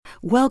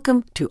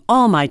Welcome to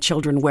All My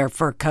Children Wear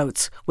Fur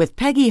Coats with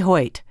Peggy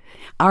Hoyt.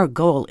 Our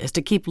goal is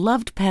to keep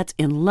loved pets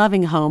in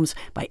loving homes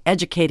by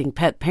educating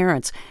pet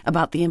parents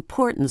about the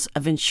importance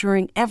of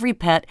ensuring every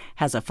pet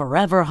has a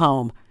forever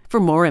home. For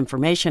more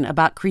information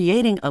about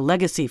creating a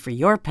legacy for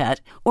your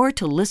pet or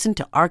to listen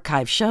to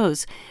archive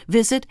shows,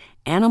 visit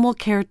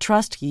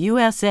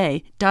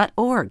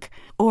animalcaretrustusa.org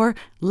or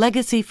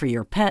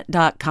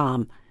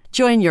legacyforyourpet.com.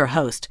 Join your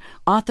host,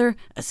 author,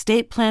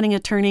 estate planning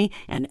attorney,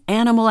 and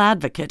animal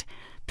advocate,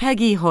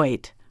 Peggy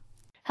Hoyt.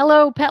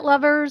 Hello, pet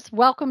lovers.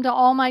 Welcome to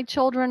All My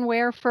Children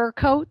Wear Fur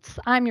Coats.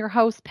 I'm your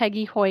host,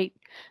 Peggy Hoyt.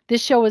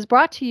 This show is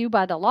brought to you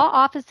by the law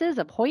offices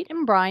of Hoyt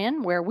and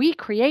Bryan, where we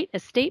create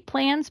estate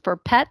plans for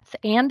pets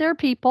and their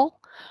people.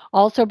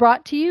 Also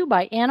brought to you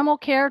by Animal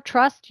Care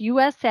Trust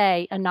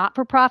USA, a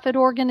not-for-profit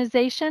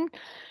organization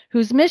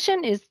whose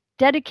mission is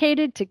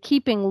dedicated to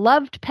keeping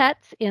loved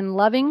pets in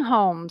loving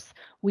homes.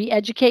 We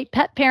educate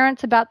pet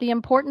parents about the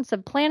importance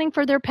of planning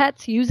for their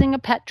pets using a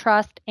pet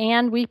trust,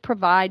 and we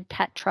provide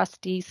pet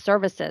trustee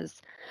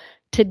services.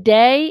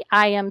 Today,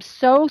 I am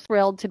so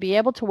thrilled to be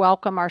able to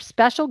welcome our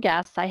special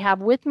guests. I have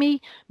with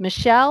me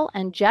Michelle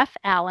and Jeff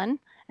Allen,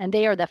 and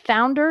they are the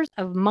founders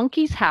of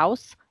Monkey's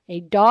House,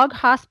 a dog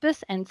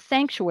hospice and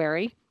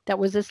sanctuary that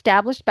was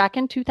established back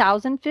in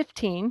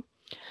 2015.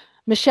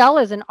 Michelle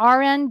is an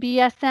RN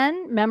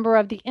BSN, member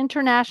of the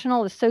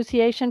International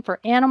Association for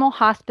Animal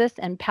Hospice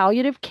and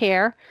Palliative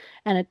Care,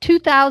 and a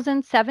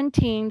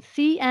 2017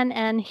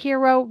 CNN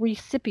Hero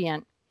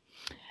recipient.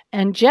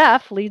 And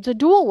Jeff leads a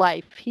dual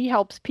life. He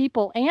helps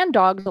people and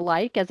dogs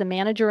alike as a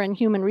manager in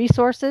human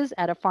resources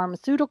at a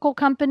pharmaceutical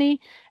company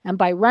and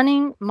by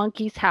running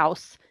Monkey's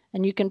House.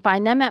 And you can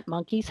find them at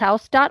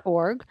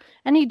monkeyshouse.org.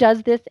 And he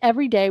does this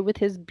every day with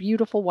his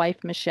beautiful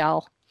wife,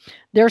 Michelle.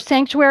 Their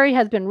sanctuary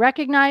has been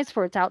recognized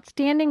for its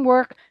outstanding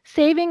work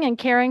saving and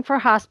caring for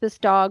hospice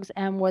dogs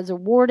and was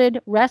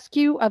awarded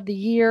Rescue of the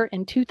Year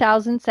in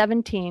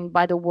 2017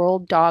 by the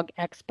World Dog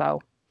Expo.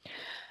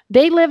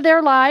 They live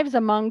their lives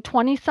among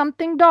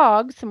 20-something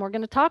dogs, and we're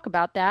going to talk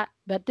about that,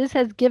 but this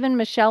has given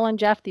Michelle and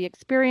Jeff the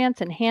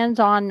experience and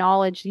hands-on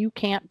knowledge you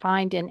can't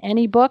find in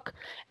any book,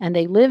 and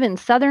they live in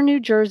southern New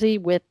Jersey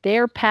with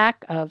their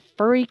pack of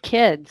furry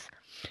kids.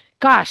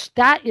 Gosh,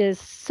 that is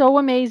so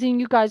amazing.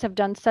 You guys have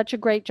done such a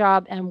great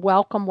job, and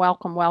welcome,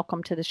 welcome,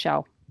 welcome to the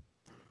show.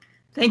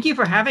 Thank you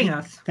for having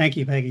us. Thank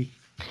you, Peggy.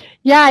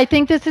 Yeah, I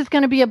think this is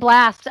going to be a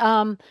blast.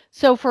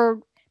 So for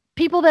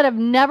people that have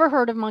never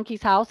heard of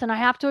Monkey's House, and I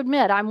have to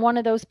admit, I'm one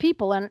of those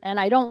people, and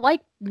I don't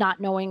like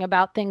not knowing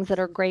about things that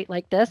are great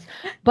like this,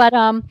 but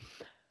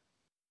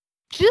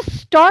just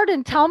start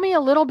and tell me a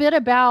little bit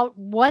about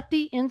what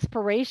the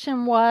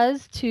inspiration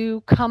was to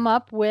come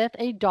up with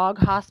a dog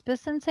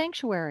hospice and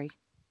sanctuary.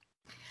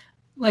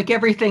 Like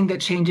everything that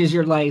changes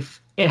your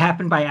life, it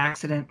happened by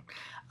accident.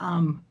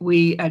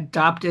 We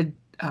adopted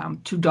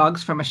 2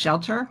 dogs from a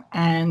shelter,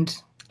 and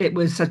it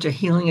was such a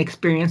healing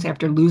experience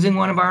after losing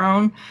one of our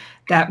own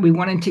that we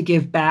wanted to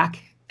give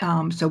back.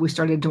 So we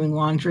started doing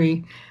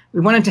laundry. We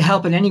wanted to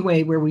help in any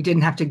way where we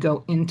didn't have to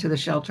go into the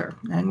shelter.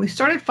 And we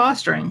started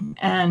fostering.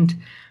 And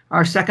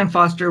our second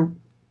foster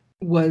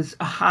was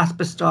a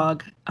hospice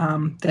dog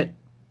that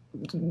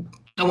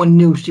no one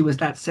knew she was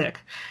that sick.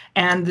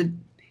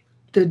 And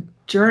the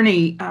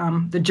journey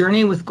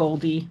with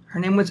Goldie, her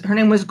name was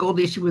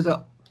Goldie. She was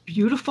a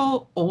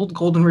beautiful old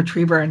golden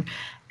retriever. And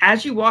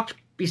as you walked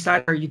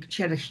beside her,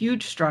 she had a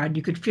huge stride.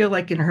 You could feel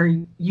like in her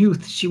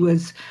youth, she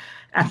was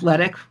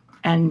athletic,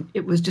 and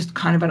it was just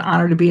kind of an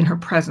honor to be in her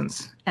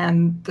presence.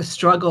 And the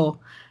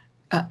struggle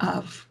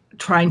of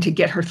trying to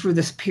get her through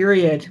this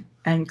period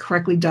and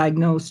correctly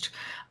diagnosed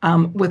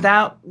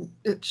without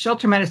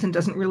shelter medicine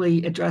doesn't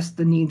really address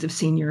the needs of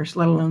seniors,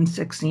 let alone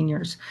sick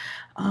seniors.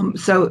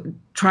 So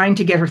trying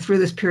to get her through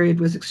this period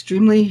was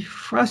extremely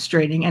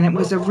frustrating, and it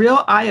was a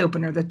real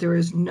eye-opener that there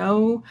is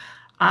no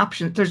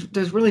option.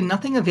 There's really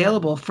nothing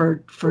available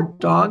for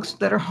dogs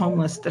that are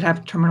homeless that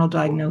have terminal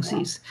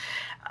diagnoses.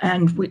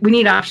 And we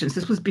need options.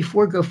 This was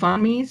before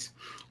GoFundMe's.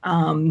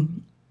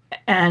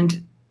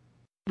 And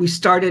we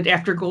started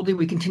after Goldie,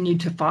 we continued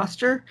to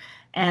foster,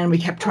 and we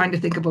kept trying to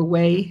think of a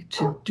way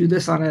to do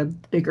this on a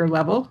bigger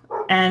level.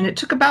 And it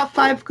took about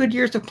 5 good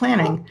years of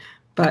planning,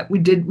 but we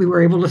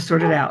were able to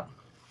sort it out.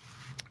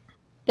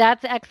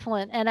 That's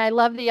excellent. And I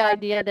love the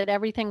idea that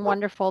everything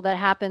wonderful that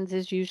happens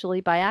is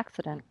usually by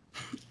accident.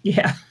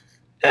 Yeah.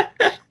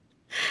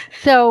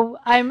 So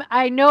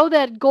I know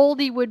that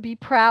Goldie would be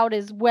proud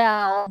as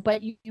well,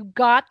 but you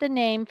got the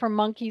name for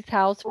Monkey's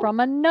House from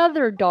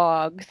another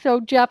dog. So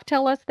Jeff,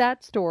 tell us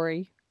that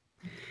story.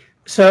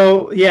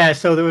 So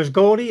there was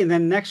Goldie, and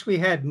then next we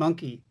had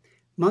Monkey.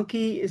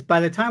 Monkey is, by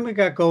the time we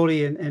got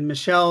Goldie, and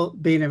Michelle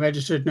being a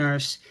registered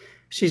nurse,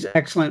 she's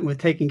excellent with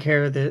taking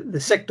care of the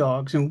sick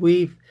dogs. And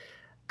we've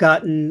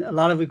gotten a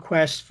lot of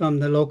requests from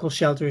the local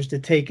shelters to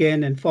take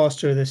in and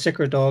foster the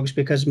sicker dogs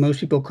because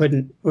most people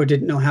couldn't or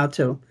didn't know how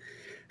to.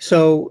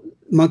 So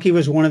Monkey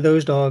was one of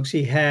those dogs.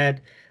 He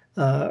had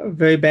a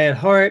very bad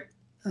heart,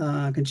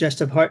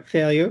 congestive heart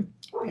failure.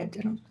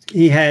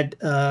 He had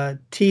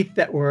teeth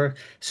that were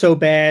so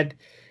bad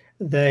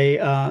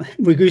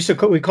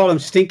we called him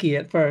Stinky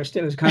at first.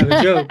 It was kind of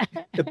a joke,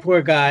 the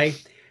poor guy,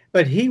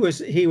 but he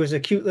was a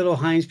cute little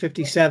Heinz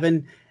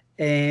 57,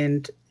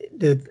 and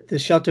the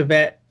shelter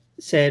vet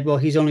said, well,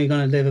 he's only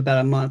going to live about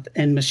a month.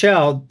 And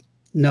Michelle,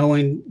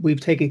 knowing we've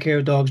taken care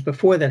of dogs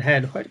before that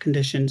had heart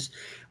conditions,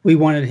 we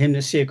wanted him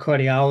to see a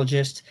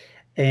cardiologist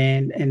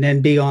and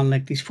then be on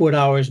like these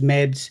 $4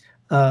 meds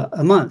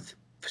a month.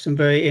 Some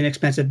very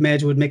inexpensive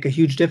meds would make a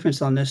huge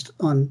difference on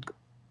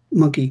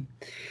Monkey.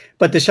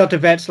 But the shelter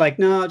vet's like,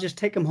 no, just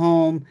take him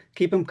home,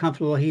 keep him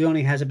comfortable. He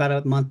only has about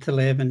a month to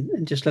live,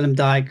 and just let him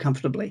die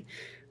comfortably.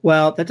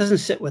 Well, that doesn't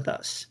sit with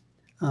us.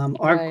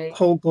 Our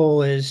whole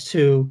goal is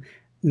to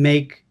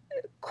make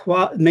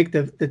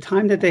the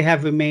time that they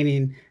have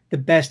remaining the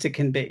best it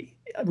can be.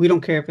 We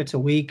don't care if it's a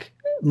week,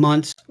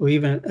 months, or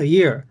even a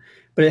year,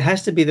 but it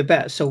has to be the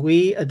best. So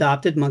we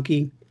adopted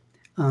Monkey,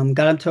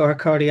 got him to our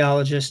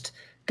cardiologist,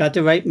 got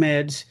the right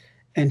meds,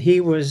 and he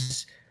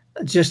was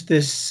just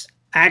this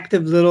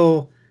active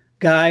little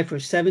guy for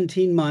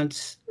 17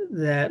 months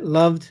that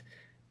loved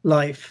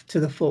life to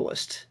the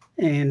fullest.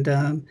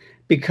 And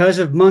because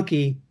of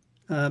Monkey,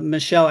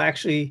 Michelle,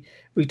 actually,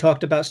 we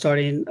talked about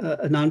starting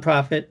a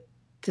nonprofit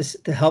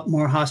to help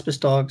more hospice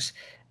dogs.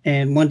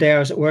 And one day I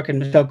was at work and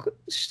Michelle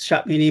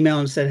shot me an email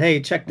and said, hey,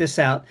 check this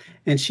out.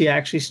 And she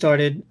actually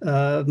started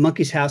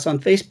Monkey's House on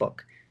Facebook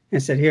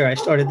and said, here, I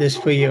started this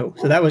for you.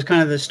 So that was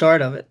kind of the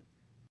start of it.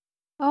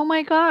 Oh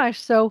my gosh.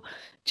 So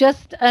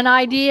just an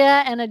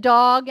idea and a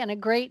dog and a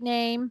great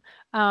name.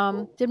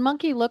 Did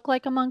Monkey look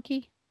like a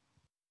monkey?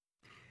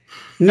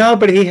 No,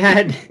 but he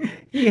had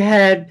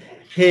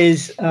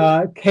his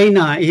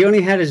canine. He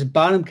only had his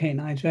bottom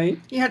canines, right?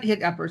 He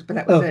had uppers, but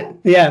that was it.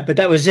 Yeah, but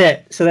that was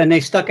it. So then they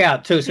stuck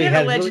out too. So he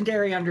had a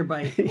legendary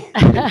underbite.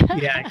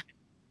 Yeah.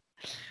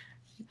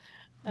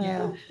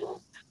 Yeah.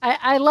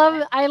 I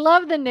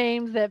love the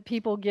names that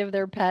people give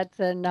their pets,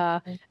 and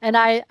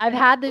I've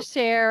had the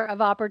share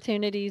of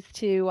opportunities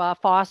to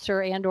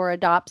foster and or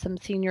adopt some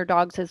senior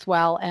dogs as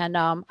well, and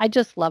I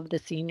just love the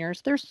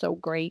seniors. They're so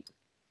great.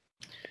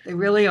 They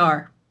really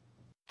are.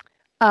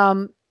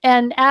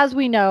 And as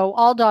we know,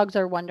 all dogs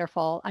are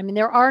wonderful. I mean,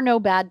 there are no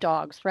bad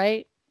dogs,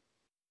 right?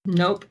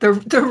 Nope, there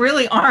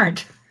really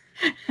aren't.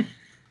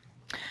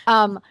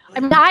 I mean,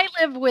 I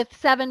live with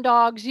 7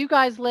 dogs. You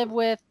guys live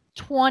with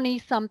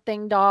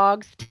 20-something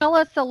dogs. Tell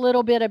us a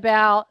little bit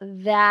about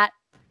that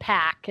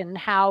pack and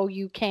how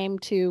you came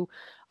to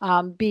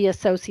be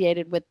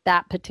associated with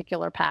that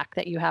particular pack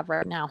that you have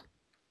right now.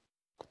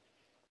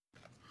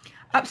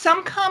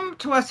 Some come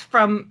to us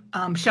from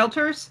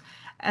shelters,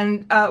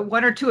 and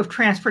 1 or 2 have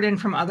transferred in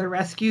from other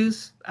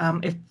rescues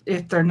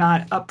if they're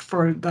not up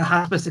for the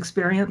hospice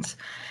experience.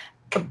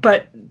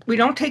 But we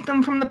don't take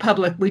them from the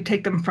public. We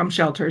take them from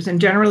shelters, and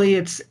generally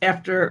it's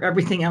after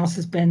everything else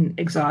has been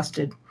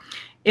exhausted.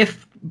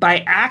 If by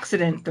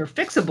accident they're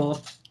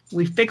fixable,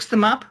 we fix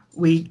them up.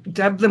 We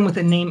dub them with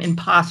the name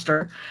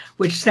Imposter,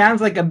 which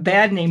sounds like a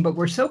bad name, but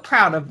we're so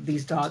proud of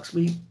these dogs.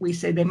 We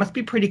say they must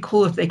be pretty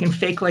cool if they can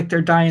fake like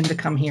they're dying to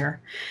come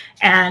here.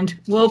 And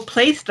we'll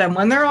place them,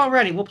 when they're all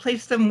ready, we'll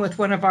place them with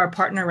one of our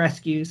partner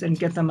rescues and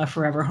get them a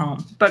forever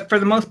home. But for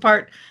the most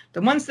part,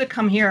 the ones that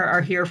come here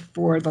are here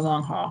for the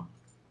long haul.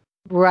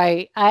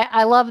 Right.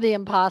 I love the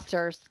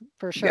Imposters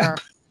for sure. Yeah.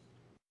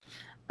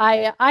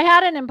 I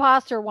had an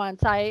Imposter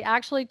once. I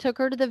actually took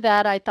her to the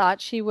vet. I thought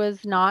she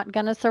was not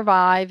going to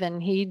survive,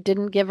 and he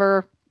didn't give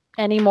her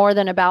any more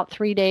than about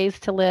 3 days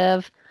to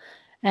live.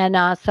 And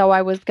so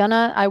I was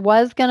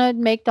gonna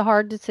make the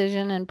hard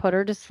decision and put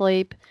her to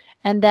sleep.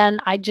 And then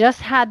I just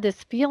had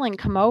this feeling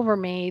come over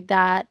me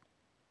that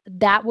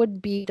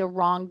would be the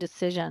wrong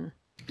decision.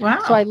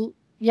 Wow. So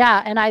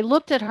I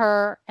looked at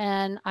her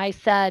and I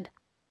said,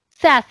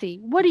 Sassy,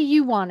 what do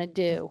you want to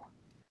do?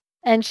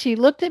 And she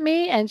looked at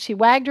me and she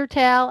wagged her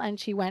tail and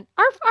she went,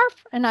 arf,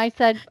 arf. And I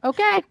said,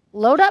 okay,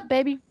 load up,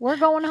 baby. We're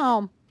going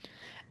home.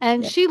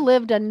 And she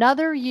lived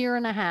another 1.5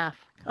 years.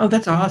 Oh,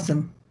 that's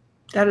awesome.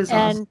 That is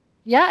awesome.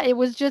 Yeah, it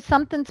was just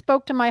something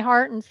spoke to my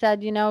heart and said,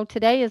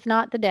 today is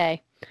not the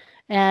day.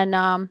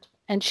 And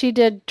she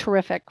did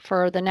terrific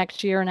for the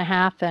next 1.5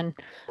 years.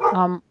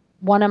 And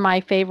one of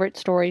my favorite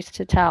stories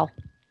to tell.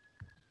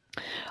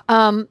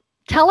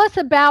 Tell us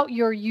about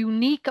your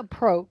unique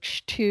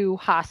approach to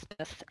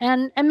hospice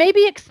and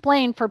maybe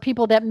explain for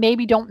people that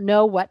maybe don't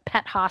know what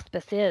pet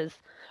hospice is.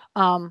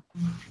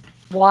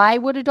 Why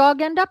would a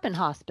dog end up in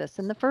hospice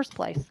in the first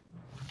place?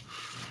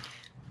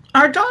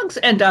 Our dogs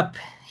end up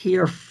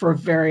here for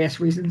various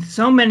reasons.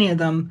 So many of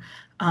them,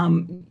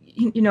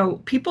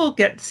 people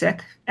get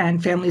sick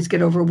and families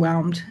get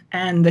overwhelmed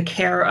and the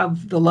care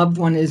of the loved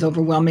one is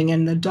overwhelming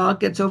and the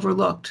dog gets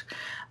overlooked.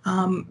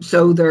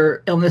 So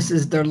their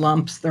illnesses, their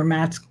lumps, their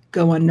mats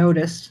go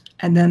unnoticed,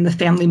 and then the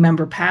family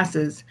member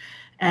passes,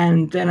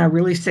 and then a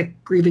really sick,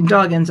 grieving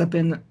dog ends up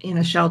in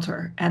a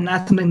shelter, and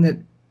that's something that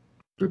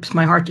rips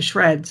my heart to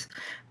shreds.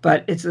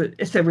 But it's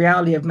a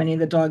reality of many of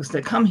the dogs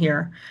that come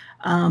here.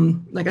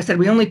 Like I said,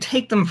 we only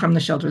take them from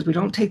the shelters. We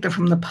don't take them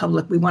from the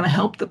public. We want to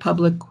help the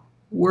public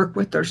work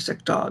with their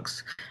sick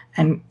dogs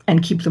and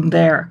keep them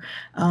there.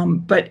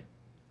 But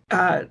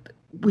let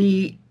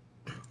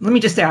me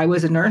just say, I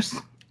was a nurse,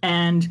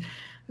 and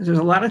there's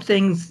a lot of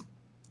things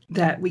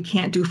that we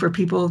can't do for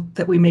people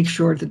that we make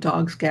sure the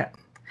dogs get.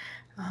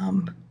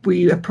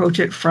 We approach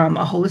it from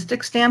a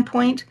holistic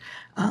standpoint,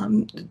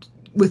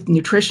 with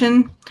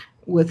nutrition,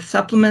 with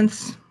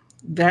supplements,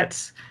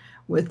 vets,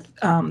 with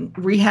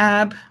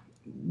rehab,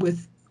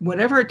 with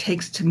whatever it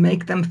takes to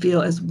make them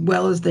feel as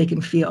well as they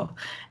can feel.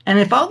 And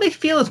if all they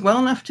feel is well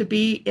enough to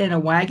be in a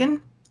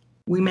wagon,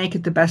 we make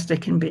it the best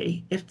it can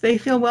be. If they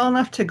feel well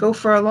enough to go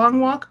for a long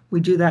walk, we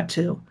do that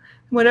too,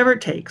 whatever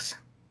it takes.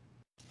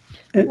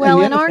 Well,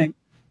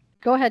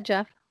 go ahead,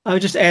 Jeff. I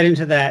was just adding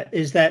to that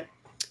is that,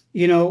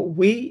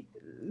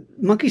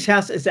 Monkey's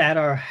house is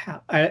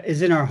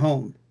is in our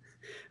home.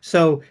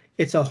 So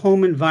it's a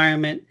home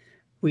environment.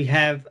 We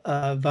have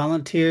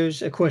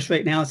volunteers. Of course,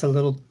 right now it's a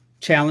little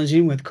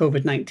challenging with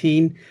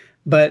COVID-19,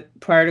 but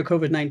prior to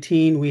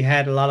COVID-19, we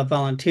had a lot of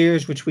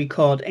volunteers, which we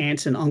called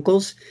aunts and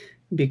uncles,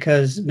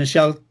 because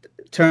Michelle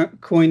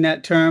coined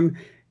that term.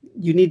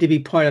 You need to be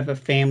part of a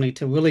family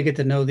to really get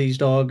to know these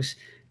dogs,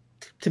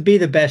 to be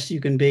the best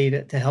you can be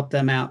to help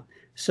them out.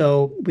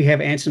 So we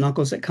have aunts and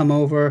uncles that come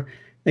over.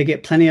 They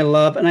get plenty of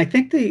love. And I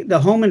think the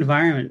home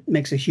environment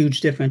makes a huge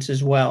difference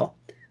as well.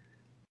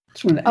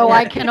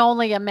 I can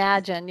only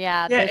imagine.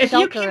 Yeah. Yeah. If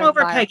you came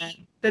over,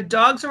 Peggy, the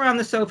dogs are on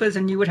the sofas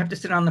and you would have to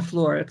sit on the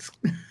floor.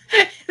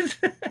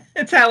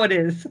 It's how it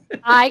is.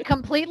 I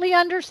completely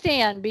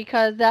understand,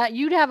 because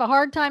you'd have a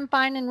hard time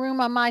finding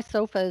room on my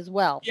sofa as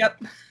well.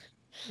 Yep.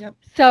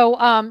 So,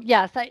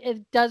 yes,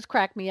 it does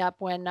crack me up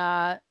when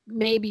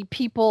maybe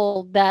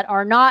people that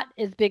are not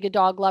as big a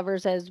dog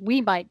lovers as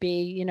we might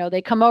be,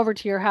 they come over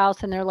to your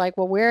house and they're like,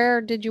 well,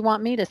 where did you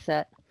want me to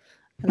sit?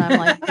 And I'm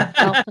like,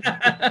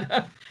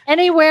 well,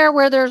 anywhere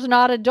where there's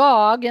not a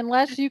dog,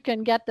 unless you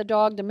can get the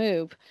dog to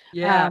move.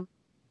 Yeah.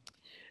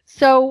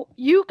 So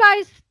you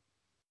guys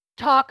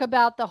talk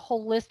about the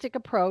holistic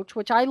approach,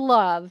 which I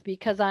love,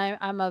 because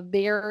I'm a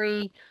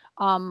very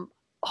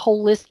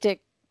holistic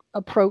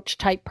approach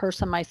type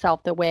person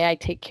myself, the way I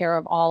take care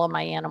of all of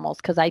my animals,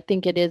 because I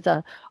think it is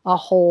a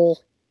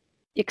whole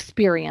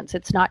experience.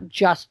 It's not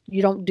just,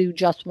 you don't do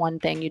just one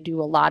thing, you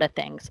do a lot of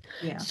things.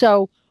 Yeah.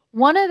 So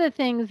one of the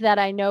things that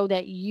I know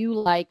that you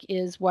like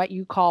is what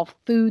you call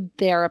food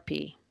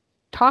therapy.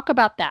 Talk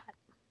about that.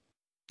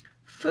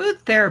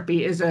 Food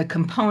therapy is a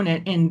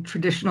component in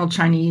traditional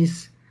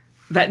Chinese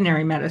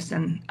veterinary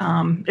medicine.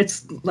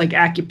 It's like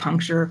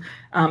acupuncture.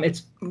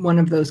 It's one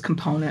of those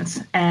components.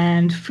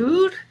 And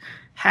food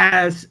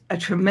has a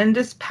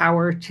tremendous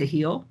power to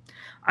heal.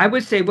 I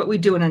would say what we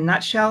do in a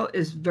nutshell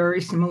is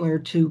very similar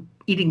to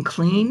eating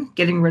clean,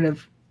 getting rid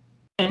of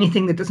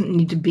anything that doesn't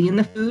need to be in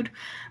the food,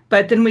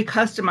 but then we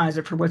customize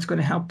it for what's going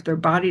to help their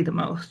body the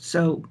most.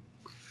 So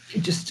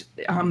just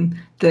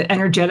the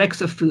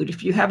energetics of food.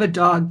 If you have a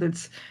dog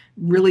that's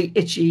really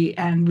itchy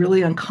and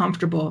really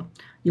uncomfortable,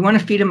 you want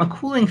to feed them a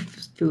cooling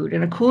food,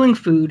 and a cooling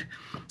food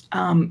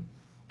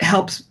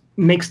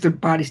makes their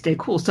body stay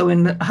cool. So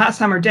in the hot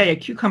summer day, a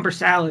cucumber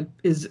salad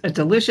is a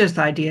delicious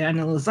idea, and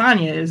a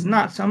lasagna is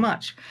not so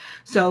much.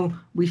 So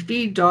we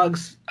feed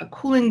dogs a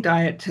cooling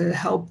diet to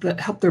help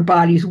their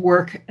bodies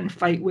work and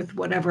fight with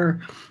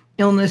whatever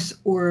illness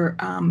or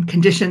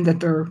condition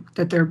that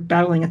they're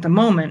battling at the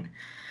moment.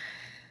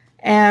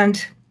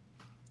 And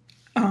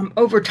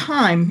over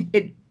time,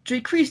 it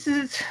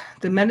decreases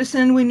the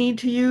medicine we need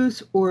to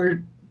use,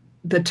 or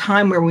the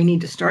time where we need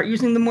to start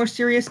using the more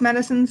serious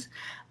medicines.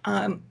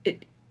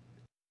 It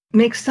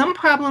makes some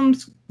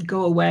problems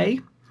go away.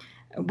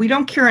 We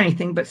don't cure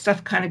anything, but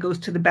stuff kind of goes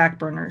to the back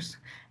burners.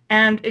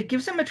 And it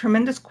gives them a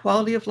tremendous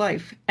quality of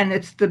life. And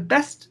it's the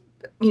best,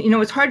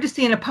 it's hard to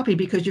see in a puppy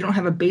because you don't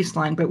have a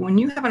baseline. But when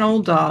you have an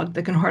old dog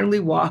that can hardly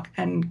walk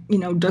and,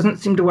 doesn't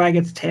seem to wag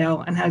its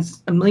tail and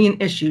has a million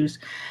issues,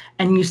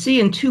 and you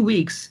see in 2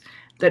 weeks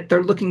that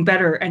they're looking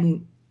better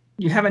and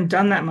you haven't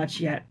done that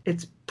much yet,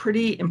 it's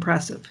pretty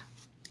impressive.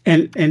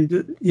 And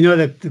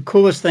the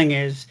coolest thing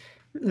is,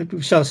 like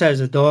Michelle says,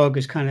 the dog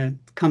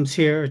comes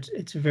here.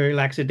 It's very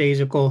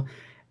lackadaisical.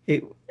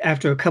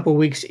 After a couple of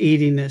weeks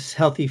eating this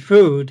healthy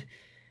food,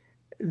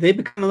 they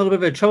become a little bit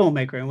of a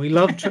troublemaker, and we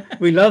love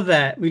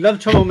that. We love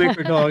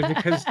troublemaker dogs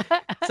because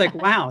it's like,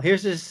 wow,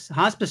 here's this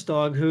hospice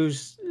dog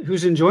who's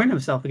enjoying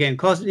himself again.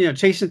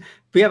 Chasing.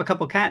 We have a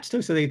couple of cats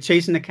too, so they're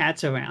chasing the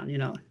cats around.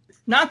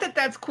 Not that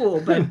that's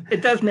cool, but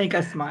it does make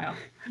us smile.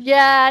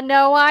 Yeah,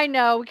 no, I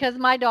know, because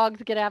my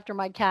dogs get after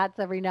my cats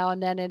every now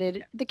and then,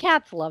 and the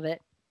cats love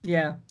it.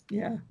 Yeah.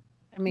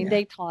 I mean,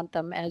 they taunt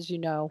them, as you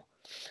know.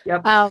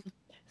 Yep.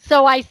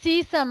 So I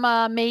see some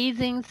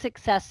amazing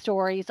success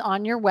stories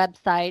on your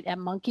website at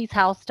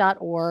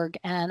monkeyshouse.org,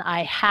 and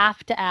I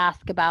have to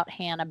ask about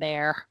Hannah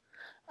Bear,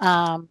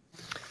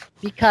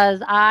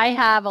 because I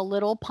have a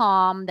little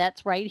Pom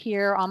that's right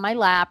here on my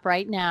lap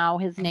right now.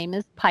 His name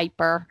is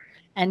Piper,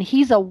 and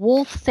he's a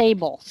wolf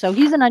sable, so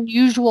he's an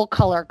unusual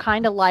color,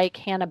 kind of like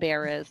Hannah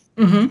Bear is.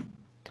 Mm-hmm.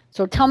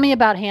 So tell me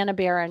about Hannah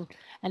Bear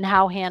and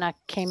how Hannah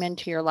came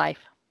into your life.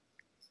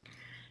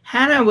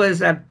 Hannah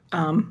was at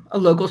a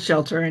local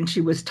shelter, and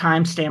she was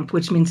time-stamped,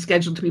 which means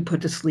scheduled to be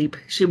put to sleep.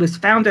 She was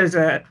found as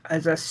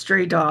a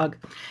stray dog,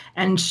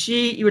 and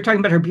you were talking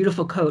about her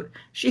beautiful coat.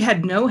 She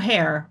had no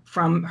hair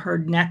from her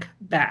neck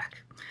back.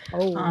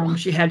 Oh.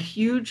 She had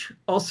huge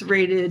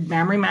ulcerated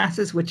mammary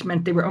masses, which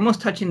meant they were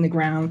almost touching the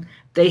ground.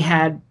 They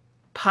had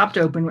popped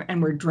open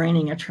and were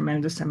draining a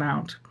tremendous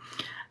amount.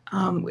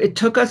 It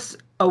took us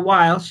a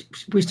while.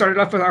 We started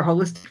off with our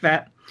holistic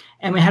vet,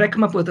 and we had to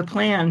come up with a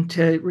plan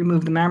to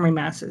remove the mammary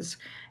masses.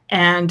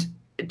 And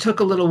it took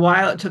a little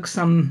while. It took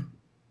some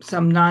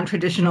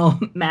non-traditional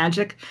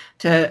magic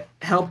to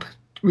help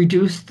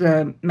reduce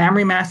the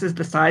mammary masses,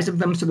 the size of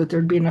them, so that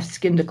there'd be enough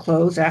skin to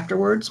close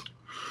afterwards.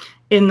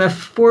 In the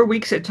 4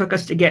 weeks it took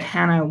us to get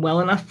Hannah well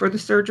enough for the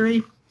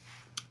surgery,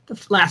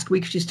 the last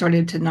week she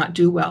started to not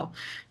do well.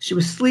 She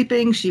was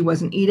sleeping, she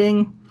wasn't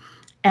eating,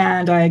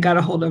 and I got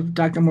a hold of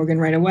Dr. Morgan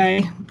right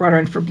away, brought her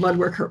in for blood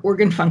work. Her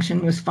organ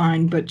function was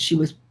fine, but she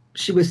was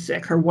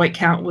sick. Her white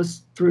count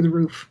was through the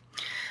roof.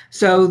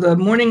 So the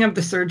morning of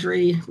the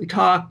surgery, we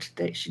talked.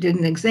 She did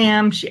an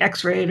exam, she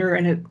x-rayed her,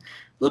 and it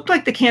looked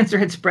like the cancer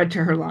had spread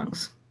to her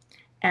lungs.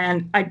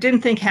 And I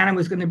didn't think Hannah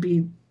was going to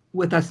be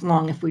with us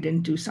long if we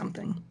didn't do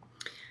something.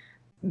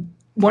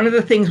 One of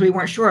the things we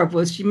weren't sure of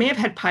was she may have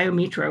had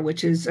pyometra,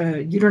 which is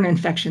a uterine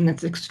infection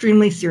that's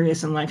extremely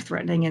serious and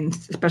life-threatening, and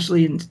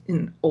especially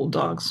in old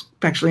dogs,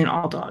 actually in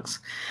all dogs.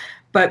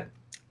 But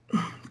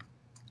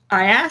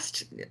I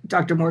asked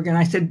Dr. Morgan,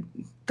 I said,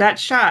 that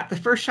shot, the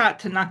first shot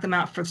to knock them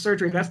out for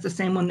surgery, that's the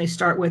same one they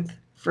start with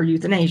for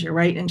euthanasia,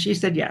 right? And she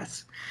said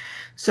yes.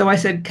 So I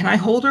said, can I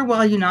hold her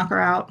while you knock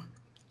her out?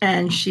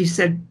 And she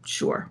said,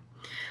 sure.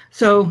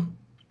 So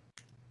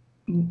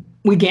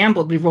we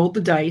gambled, we rolled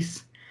the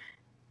dice.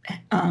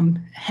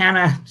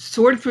 Hannah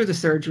soared through the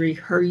surgery.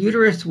 Her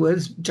uterus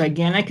was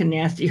gigantic and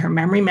nasty. Her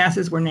mammary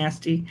masses were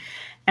nasty.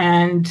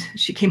 And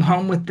she came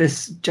home with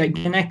this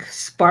gigantic,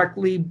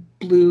 sparkly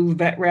blue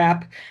vet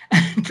wrap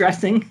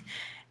dressing.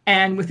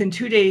 And within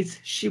 2 days,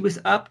 she was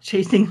up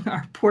chasing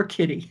our poor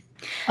kitty.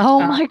 Oh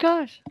my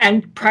gosh.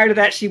 And prior to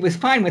that, she was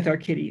fine with our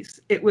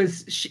kitties. It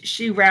was,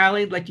 she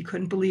rallied like you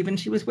couldn't believe. And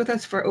she was with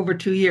us for over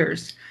 2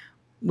 years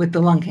with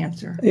the lung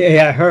cancer.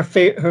 Yeah, her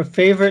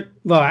favorite,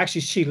 well,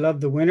 actually, she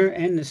loved the winter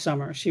and the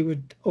summer. She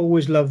would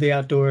always love the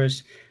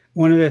outdoors.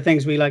 One of the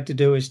things we like to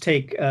do is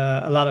take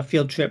a lot of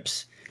field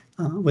trips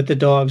with the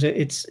dogs.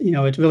 It's,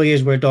 it really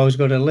is where dogs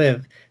go to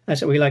live.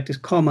 That's what we like to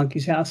call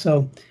Monkey's House.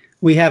 So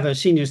we have a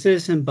senior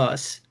citizen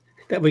bus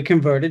that we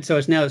converted. So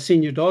it's now a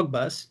senior dog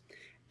bus.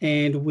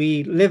 And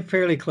we live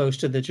fairly close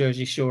to the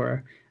Jersey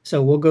Shore.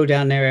 So we'll go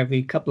down there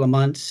every couple of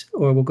months,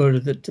 or we'll go to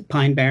the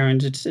Pine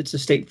Barrens. It's a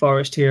state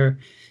forest here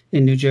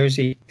in New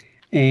Jersey.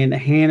 And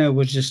Hannah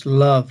would just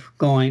love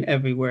going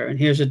everywhere. And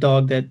here's a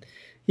dog that,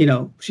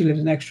 she lived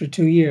an extra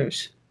 2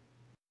 years.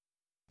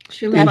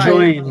 She lived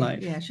enjoying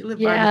life. Yeah, she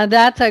lived. Yeah,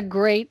 that's a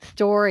great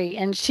story.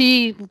 And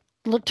she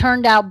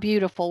turned out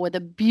beautiful with a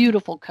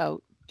beautiful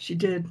coat. She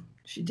did.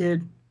 She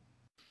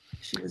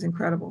was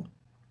incredible.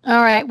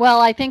 All right.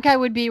 Well, I think I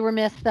would be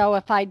remiss, though,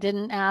 if I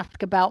didn't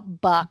ask about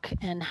Buck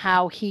and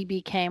how he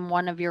became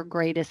one of your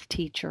greatest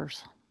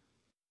teachers.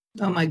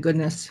 Oh, my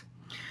goodness.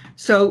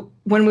 So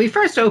when we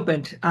first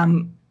opened,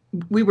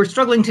 we were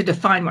struggling to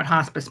define what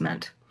hospice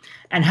meant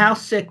and how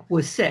sick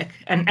was sick,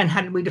 and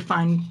how did we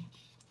define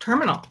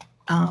terminal.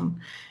 I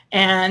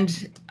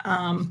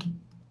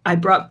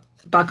brought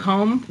Buck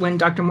home when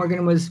Dr.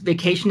 Morgan was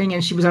vacationing,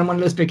 and she was on one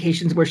of those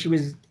vacations where she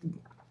was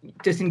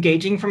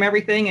disengaging from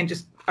everything and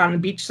just on the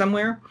beach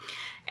somewhere.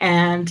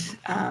 And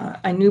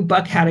I knew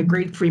Buck had a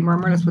grade 3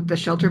 murmur, that's what the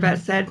shelter vet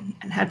said,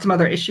 and had some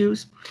other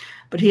issues.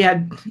 But he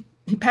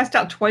passed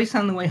out twice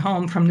on the way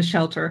home from the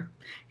shelter.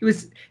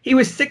 He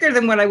was sicker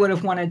than what I would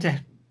have wanted to,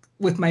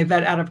 with my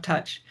vet out of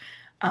touch.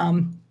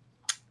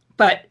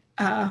 But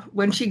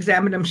when she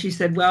examined him, she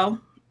said, well,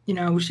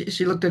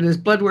 she looked at his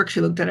blood work,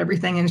 she looked at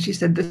everything, and she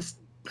said,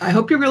 I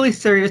hope you're really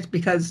serious,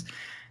 because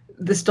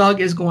this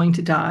dog is going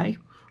to die.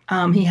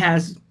 He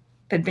has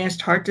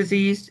advanced heart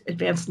disease,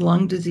 advanced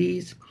lung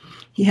disease.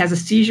 He has a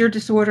seizure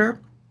disorder.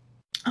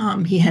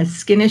 He has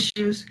skin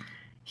issues.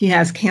 He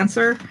has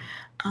cancer.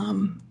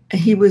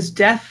 He was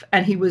deaf,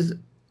 and he was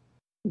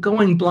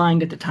going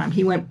blind at the time.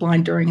 He went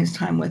blind during his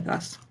time with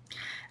us.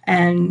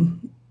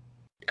 And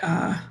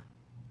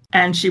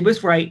she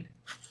was right.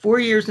 4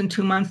 years and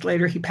 2 months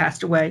later, he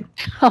passed away.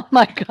 Oh,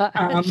 my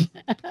gosh.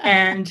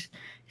 And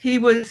he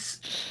was,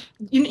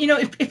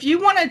 if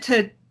you wanted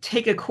to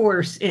take a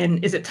course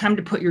in, is it time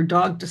to put your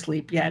dog to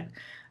sleep yet?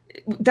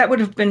 That would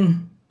have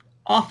been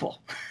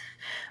awful.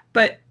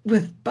 But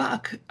with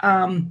Buck,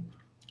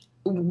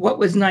 what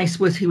was nice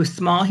was he was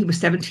small. He was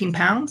 17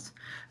 pounds.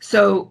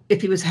 So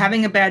if he was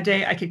having a bad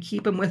day, I could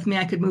keep him with me.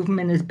 I could move him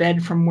in his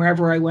bed from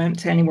wherever I went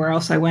to anywhere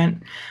else I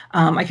went.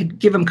 I could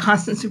give him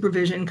constant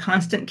supervision,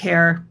 constant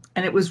care,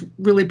 and it was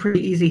really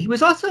pretty easy. He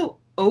was also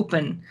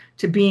open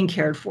to being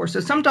cared for. So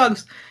some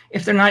dogs,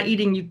 if they're not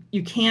eating,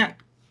 you can't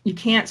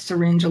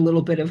syringe a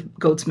little bit of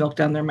goat's milk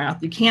down their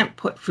mouth. You can't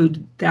put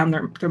food down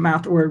their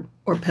mouth or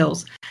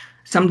pills.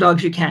 Some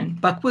dogs you can.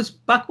 Buck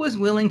was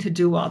willing to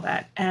do all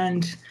that.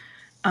 And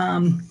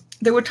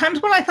there were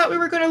times when I thought we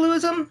were going to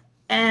lose him.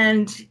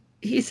 And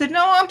he said,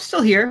 no, I'm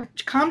still here.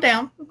 Calm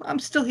down. I'm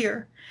still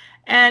here.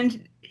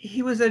 And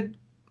he was a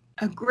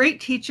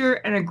great teacher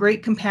and a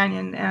great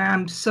companion. And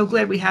I'm so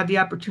glad we had the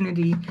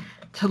opportunity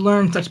to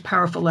learn such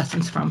powerful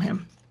lessons from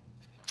him.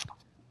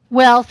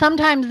 Well,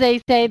 sometimes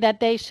they say that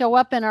they show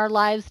up in our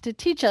lives to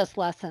teach us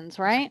lessons,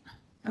 right?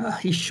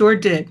 He sure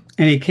did.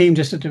 And he came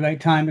just at the right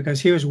time,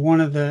 because he was one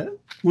of the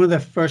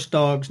first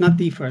dogs, not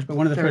the first, but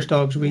one of the first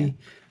dogs we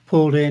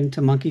pulled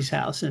into Monkey's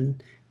house,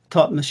 and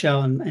taught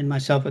Michelle and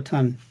myself a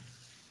ton.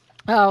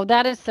 Oh,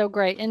 that is so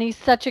great. And he's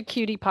such a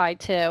cutie pie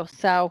too.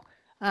 So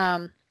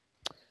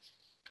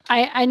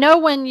I know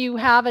when you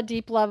have a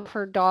deep love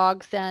for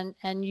dogs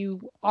and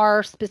you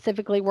are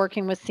specifically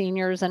working with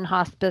seniors and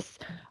hospice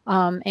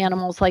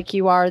animals like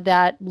you are,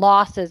 that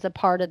loss is a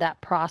part of that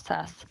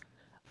process.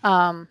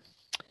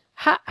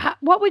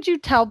 What would you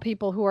tell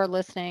people who are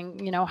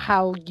listening,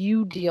 how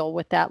you deal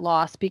with that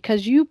loss?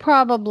 Because you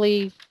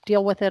probably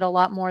deal with it a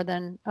lot more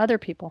than other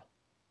people.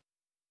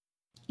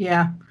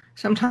 Yeah.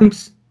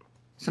 Sometimes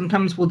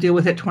we'll deal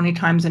with it 20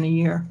 times in a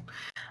year.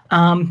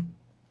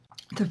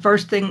 The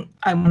first thing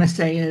I want to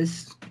say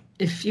is,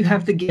 if you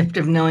have the gift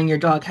of knowing your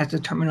dog has a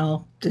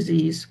terminal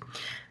disease,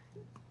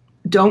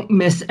 don't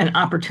miss an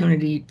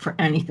opportunity for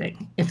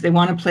anything. If they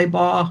want to play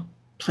ball,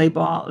 play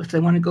ball. If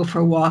they want to go for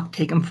a walk,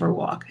 take them for a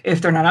walk.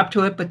 If they're not up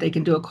to it, but they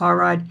can do a car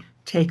ride,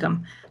 take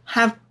them.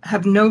 Have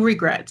no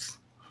regrets.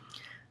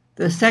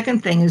 The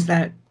second thing is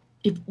that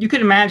if you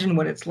can imagine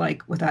what it's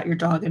like without your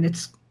dog, and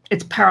it's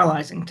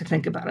paralyzing to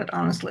think about it,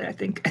 honestly. I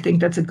think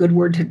that's a good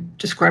word to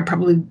describe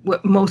probably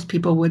what most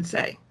people would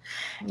say.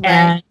 Right.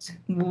 And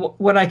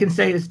what I can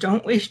say is,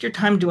 don't waste your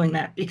time doing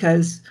that,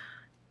 because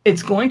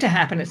it's going to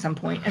happen at some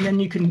point, and then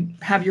you can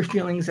have your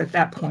feelings at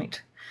that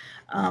point.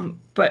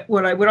 But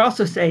what I would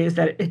also say is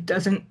that it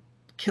doesn't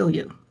kill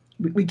you.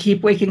 We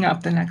keep waking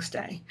up the next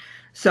day.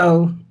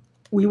 So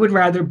we would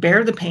rather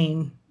bear the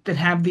pain than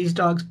have these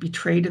dogs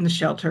betrayed in the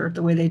shelter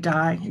the way they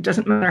die. It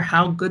doesn't matter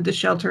how good the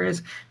shelter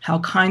is, how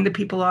kind the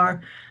people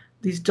are.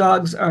 These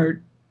dogs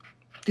are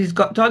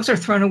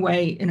thrown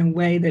away in a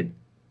way that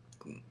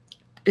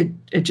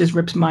it just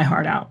rips my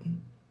heart out.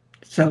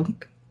 So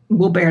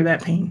we'll bear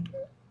that pain.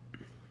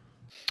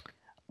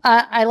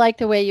 I like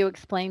the way you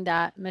explained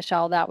that,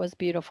 Michelle. That was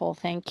beautiful.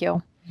 Thank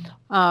you.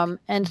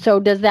 And so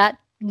does that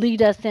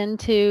lead us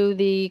into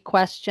the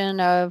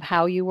question of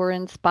how you were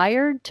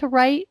inspired to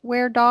write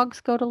Where Dogs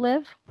Go to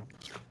Live?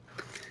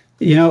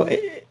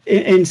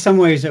 In some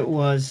ways it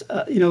was,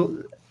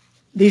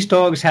 these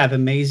dogs have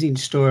amazing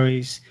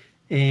stories,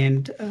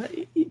 and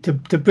to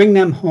bring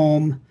them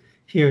home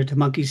here to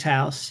Monkey's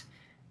house,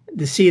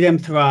 to see them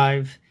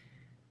thrive,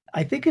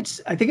 I think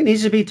it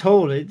needs to be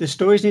told. The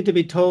stories need to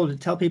be told, to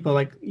tell people,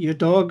 like, your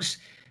dogs,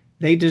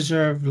 they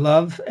deserve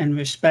love and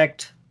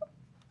respect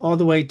all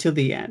the way to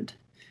the end.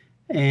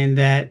 And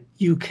that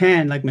you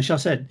can, like Michelle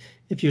said,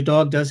 if your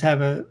dog does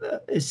have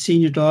a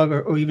senior dog,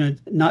 or even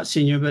not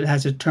senior, but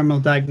has a terminal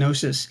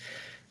diagnosis,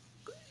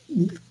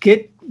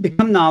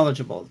 become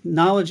knowledgeable.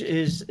 Knowledge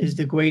is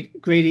the great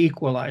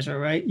equalizer,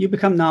 right? You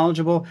become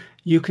knowledgeable,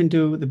 you can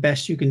do the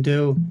best you can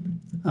do,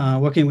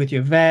 working with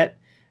your vet,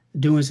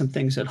 doing some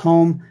things at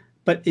home,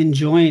 but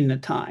enjoying the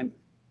time.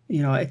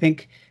 I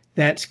think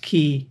that's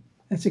key.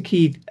 That's a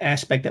key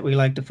aspect that we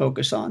like to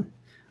focus on.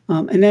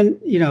 And then,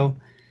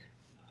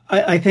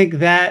 I think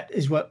that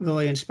is what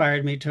really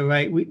inspired me to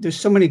write. There's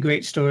so many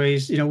great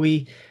stories.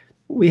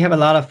 We have a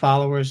lot of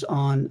followers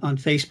on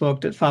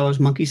Facebook that follows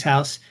Monkey's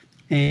House,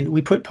 and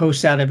we put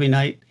posts out every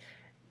night,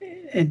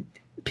 and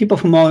people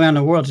from all around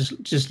the world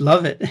just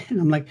love it. And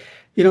I'm like,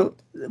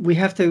 we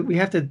have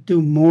to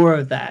do more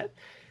of that.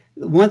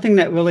 One thing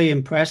that really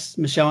impressed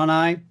Michelle and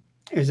I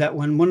is that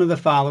when one of the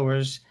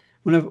followers,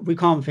 we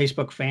call them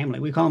Facebook family,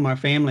 we call them our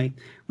family.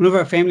 One of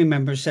our family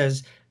members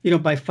says,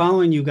 by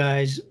following you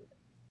guys,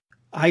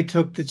 I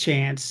took the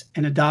chance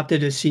and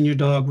adopted a senior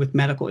dog with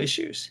medical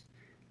issues.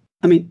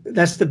 I mean,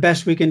 that's the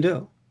best we can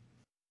do.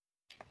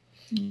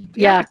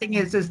 The other thing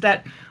is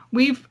that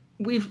we're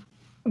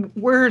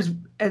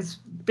as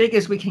big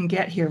as we can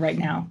get here right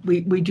now.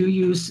 We do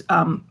use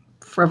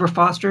Forever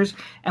Fosters,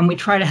 and we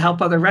try to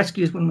help other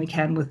rescues when we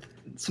can with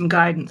some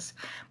guidance.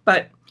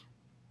 But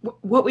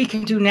what we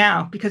can do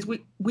now, because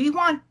we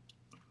want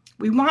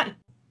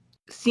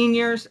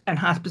seniors and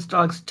hospice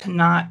dogs to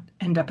not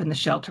end up in the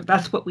shelter.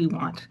 That's what we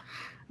want.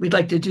 We'd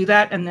like to do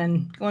that and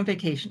then go on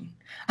vacation.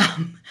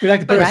 We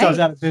like to put ourselves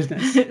out of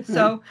business.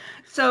 So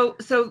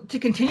to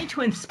continue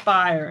to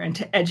inspire and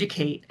to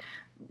educate,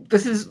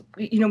 this is,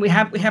 we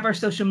have our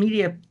social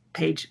media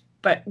page,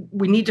 but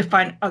we need to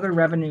find other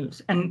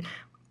revenues. And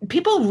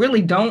people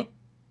really don't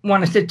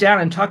want to sit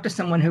down and talk to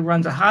someone who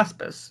runs a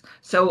hospice.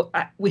 So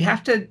we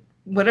have to,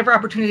 whatever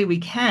opportunity we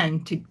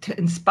can, to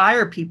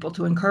inspire people,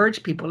 to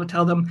encourage people, to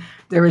tell them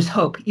there is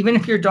hope. Even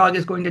if your dog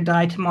is going to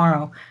die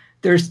tomorrow,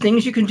 there's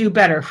things you can do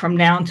better from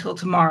now until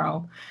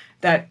tomorrow,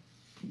 that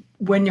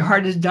when your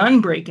heart is done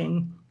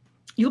breaking,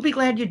 you'll be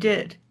glad you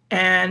did.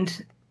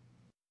 And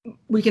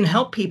we can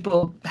help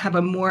people have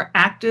a more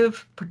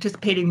active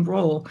participating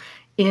role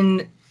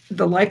in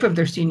the life of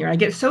their senior. I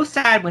get so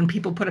sad when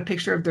people put a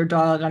picture of their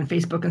dog on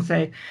Facebook and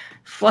say,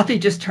 Fluffy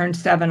just turned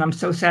 7. I'm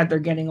so sad they're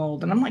getting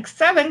old. And I'm like,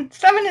 7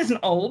 isn't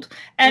old.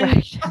 And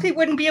Right. Fluffy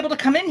wouldn't be able to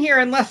come in here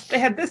unless they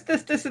had this,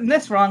 and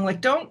this wrong.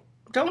 Like, don't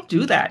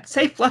do that.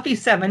 Say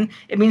Fluffy's 7.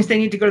 It means they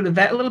need to go to the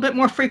vet a little bit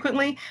more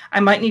frequently. I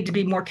might need to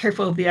be more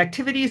careful of the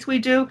activities we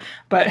do,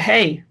 but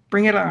hey,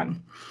 bring it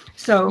on.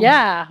 So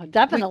yeah,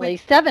 definitely.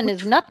 7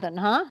 is nothing,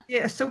 huh?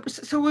 yeah. So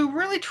we're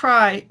really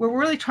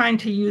trying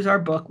to use our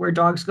book, Where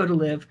Dogs Go to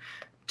Live,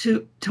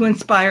 to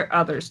inspire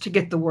others to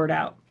get the word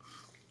out.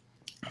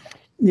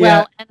 Yeah.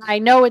 Well, and I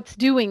know it's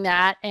doing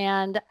that.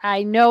 And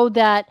I know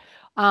that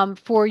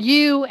for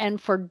you and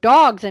for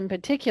dogs in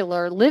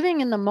particular,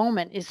 living in the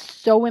moment is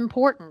so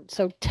important.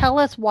 So tell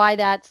us why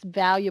that's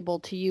valuable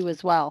to you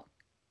as well.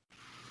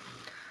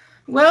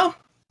 Well,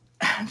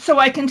 so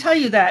I can tell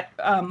you that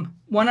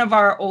one of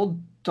our old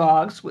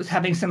dogs was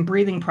having some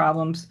breathing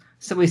problems,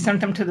 so we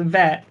sent him to the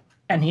vet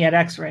and he had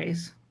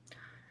x-rays.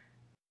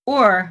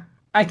 Or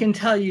I can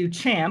tell you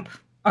Champ,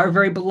 our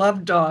very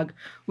beloved dog,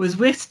 was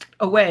whisked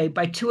away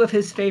by 2 of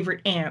his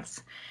favorite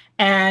aunts,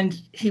 and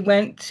he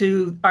went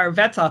to our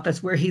vet's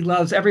office where he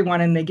loves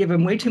everyone and they give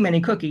him way too many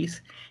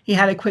cookies. He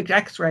had a quick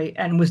x-ray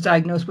and was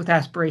diagnosed with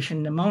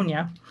aspiration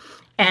pneumonia,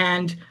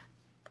 and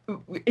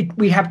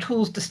we have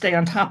tools to stay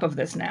on top of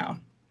this now.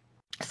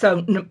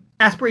 So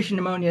aspiration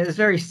pneumonia is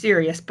very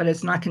serious, but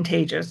it's not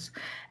contagious.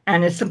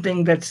 And it's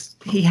something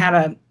he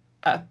had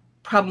a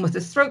problem with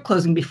his throat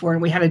closing before,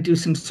 and we had to do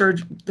some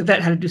surgery. The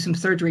vet had to do some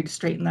surgery to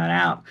straighten that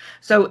out.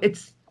 So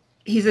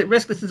he's at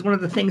risk. This is one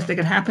of the things that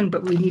could happen,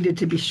 but we needed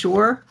to be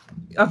sure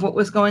of what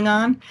was going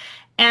on.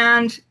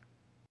 And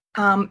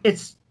hang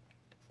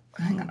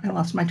on, I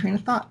lost my train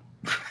of thought.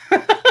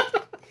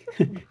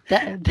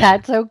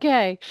 That's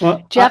okay.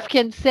 Well, Jeff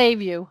can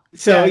save you.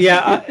 So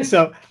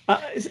so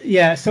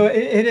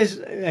it is,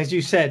 as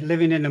you said,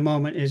 living in the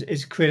moment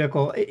is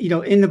critical.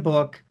 In the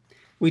book,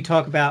 we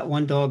talk about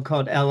one dog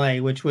called LA,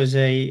 which was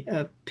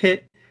a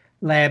pit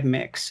lab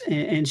mix,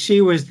 and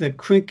she was the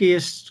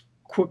crinkiest,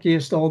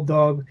 quirkiest old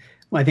dog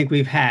I think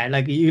we've had.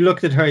 Like, you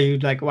looked at her,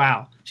 you'd like,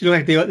 wow, she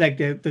looked like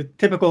the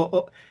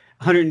typical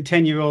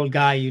 110-year-old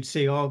guy you'd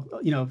see, all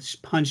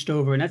punched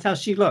over, and that's how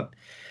she looked.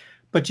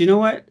 But you know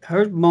what?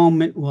 Her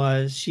moment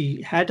was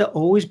she had to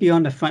always be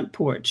on the front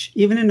porch,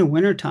 even in the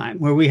wintertime,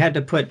 where we had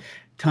to put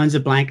tons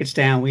of blankets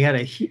down. We had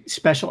a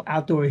special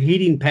outdoor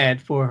heating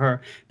pad for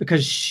her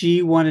because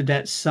she wanted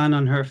that sun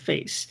on her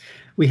face.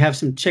 We have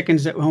some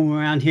chickens that roam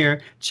around here.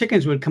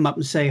 Chickens would come up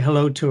and say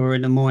hello to her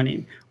in the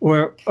morning,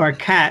 or our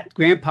cat,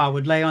 Grandpa,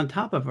 would lay on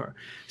top of her.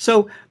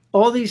 So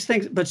all these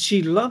things, but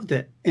she loved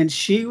it. And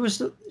she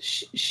was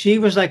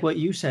like what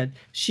you said.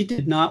 She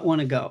did not want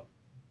to go.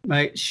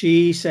 Right.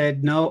 She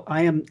said, no,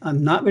 I'm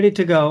not ready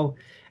to go.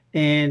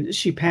 And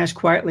she passed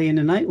quietly in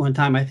the night one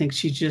time. I think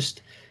she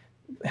just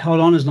held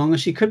on as long as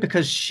she could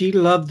because she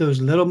loved those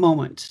little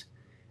moments.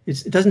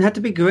 It doesn't have to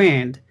be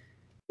grand.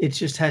 It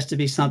just has to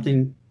be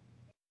something,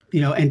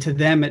 and to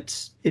them,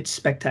 it's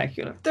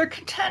spectacular. They're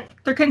content.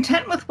 They're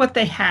content with what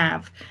they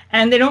have,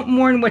 and they don't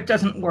mourn what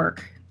doesn't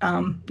work.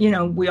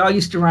 We all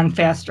used to run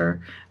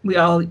faster. We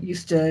all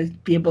used to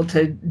be able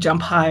to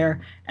jump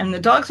higher. And the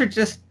dogs are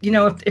just,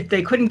 if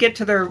they couldn't get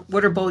to their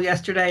water bowl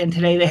yesterday and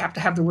today they have to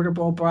have the water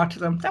bowl brought to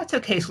them, that's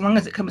okay, so long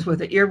as it comes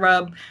with an ear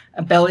rub,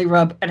 a belly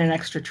rub, and an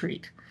extra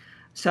treat.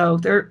 So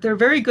they're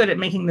very good at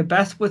making the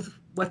best with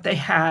what they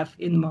have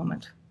in the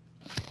moment.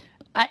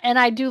 And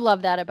I do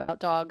love that about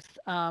dogs.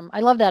 I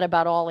love that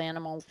about all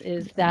animals,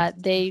 is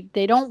that they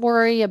don't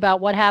worry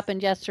about what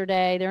happened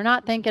yesterday. They're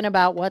not thinking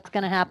about what's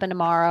going to happen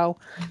tomorrow.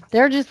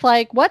 They're just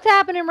like, what's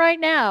happening right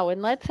now?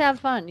 And let's have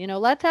fun.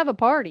 Let's have a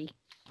party.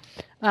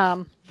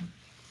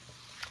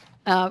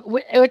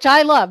 Which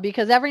I love,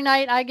 because every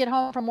night I get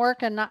home from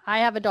work and I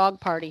have a dog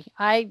party.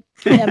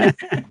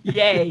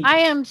 Yay. I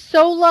am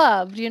so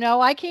loved.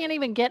 I can't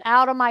even get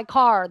out of my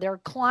car. They're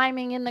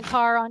climbing in the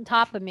car on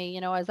top of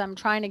me, as I'm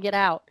trying to get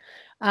out.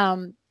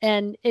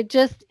 And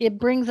it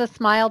brings a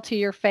smile to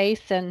your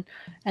face, and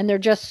they're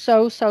just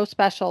so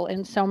special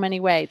in so many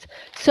ways.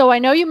 So I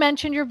know you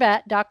mentioned your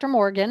vet, Dr.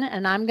 Morgan,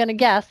 and I'm going to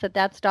guess that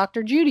that's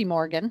Dr. Judy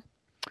Morgan.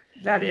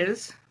 That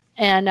is.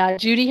 And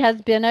Judy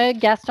has been a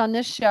guest on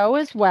this show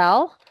as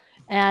well.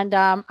 And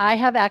I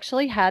have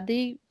actually had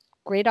the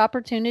great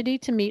opportunity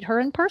to meet her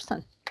in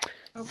person.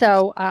 Okay.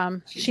 So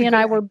she and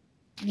I were,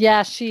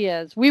 she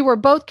is. We were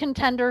both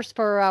contenders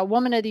for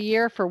Woman of the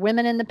Year for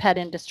women in the pet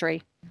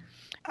industry.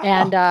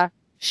 And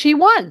she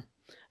won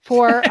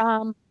for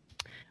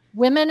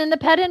women in the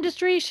pet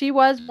industry. She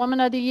was Woman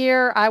of the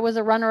Year. I was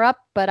a runner-up,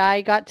 but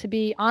I got to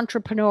be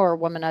Entrepreneur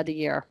Woman of the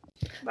Year.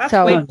 That's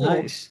way cool.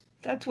 Nice.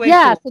 That's way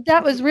cool. So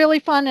that was really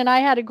fun, and I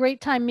had a great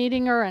time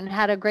meeting her and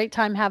had a great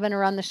time having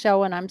her on the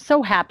show, and I'm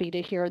so happy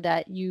to hear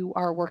that you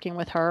are working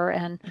with her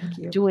and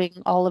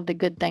doing all of the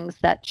good things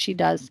that she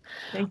does.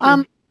 Thank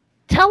you.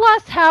 Tell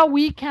us how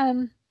we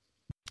can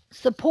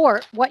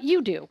support what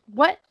you do.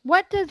 What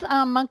does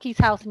Monkey's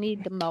House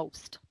need the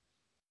most?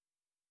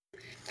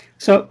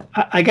 So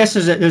I guess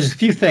there's a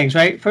few things,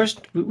 right?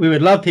 First, we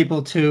would love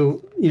people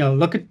to,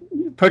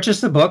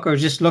 purchase the book, or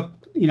just look,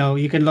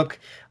 you can look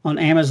on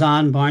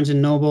Amazon, Barnes and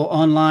Noble,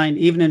 online,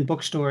 even in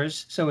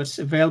bookstores. So it's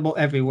available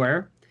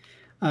everywhere.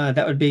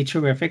 That would be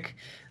terrific.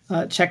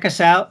 Check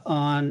us out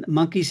on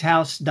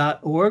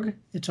monkeyshouse.org.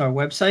 It's our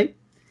website.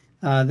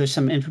 There's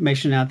some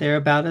information out there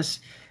about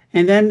us.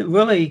 And then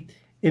really,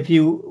 if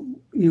you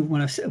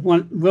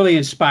want really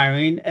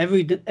inspiring,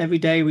 every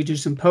day we do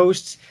some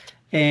posts,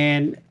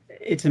 and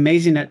it's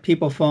amazing that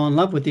people fall in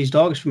love with these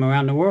dogs from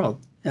around the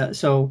world.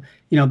 So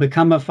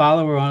become a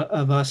follower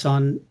of us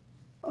on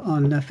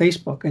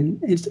Facebook,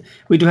 and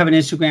we do have an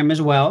Instagram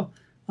as well.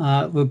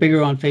 We're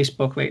bigger on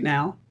Facebook right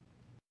now,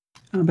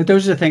 but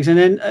those are the things. And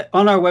then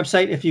on our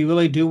website, if you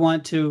really do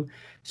want to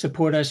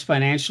support us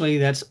financially,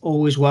 that's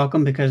always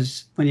welcome,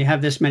 because when you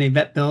have this many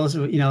vet bills,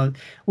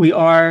 we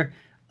are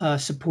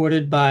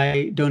supported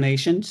by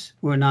donations.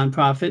 We're a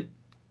nonprofit.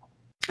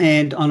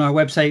 And on our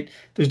website,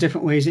 there's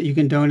different ways that you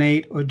can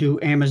donate or do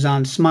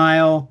Amazon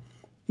Smile.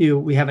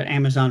 We have an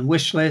Amazon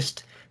wish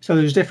list. So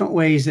there's different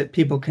ways that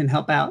people can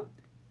help out.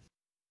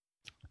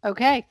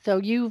 Okay, so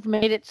you've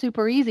made it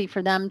super easy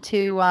for them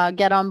to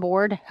get on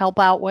board, help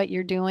out what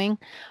you're doing.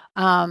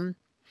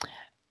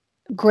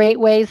 Great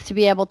ways to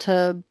be able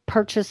to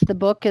purchase the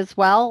book as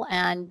well.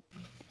 And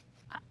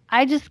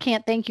I just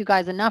can't thank you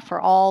guys enough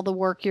for all the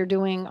work you're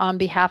doing on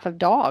behalf of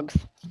dogs.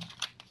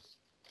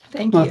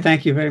 Thank you. Well,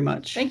 thank you very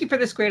much. Thank you for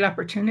this great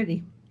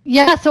opportunity.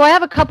 Yeah, so I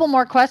have a couple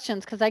more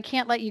questions, because I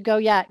can't let you go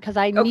yet, because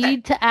I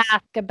need to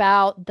ask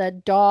about the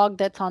dog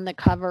that's on the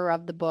cover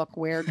of the book,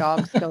 Where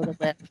Dogs Go to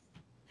Live.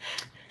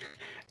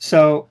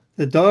 So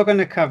the dog on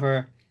the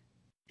cover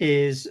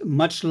is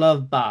Much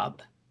Love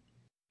Bob.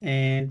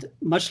 And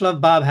Much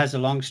Love Bob has a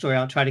long story.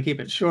 I'll try to keep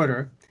it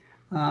shorter.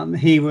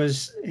 He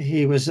was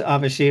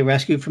obviously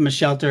rescued from a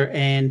shelter,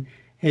 and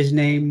his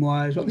name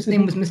was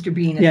Mr.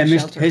 Bean.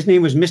 His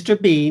name was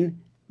Mr. Bean.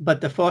 But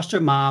the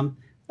foster mom,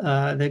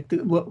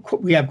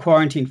 we have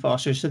quarantine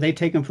fosters, so they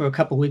take them for a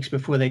couple of weeks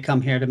before they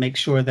come here to make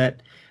sure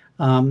that,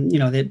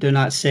 that they're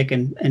not sick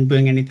and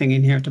bring anything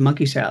in here to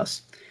Monkey's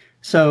house.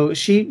 So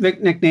she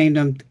nicknamed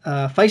him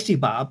Feisty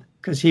Bob,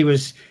 because he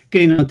was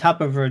getting on top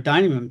of her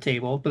dining room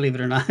table, believe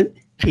it or not,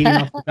 eating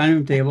off the dining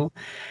room table.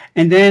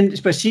 And then,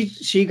 but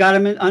she got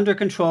him under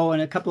control,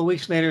 and a couple of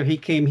weeks later, he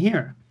came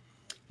here.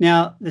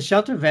 Now, the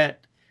shelter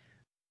vet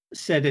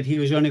said that he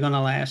was only going to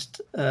last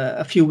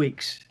a few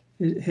weeks.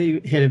 He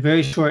had a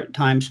very short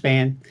time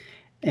span,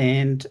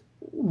 and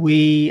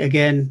we,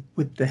 again,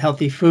 with the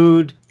healthy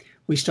food,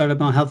 we started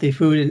on healthy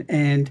food,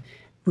 and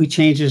we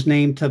changed his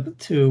name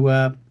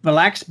to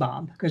Relax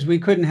Bob, because we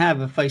couldn't have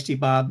a Feisty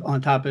Bob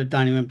on top of the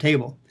dining room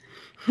table.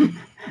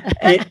 But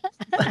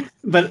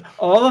the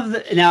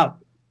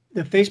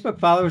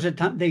Facebook followers at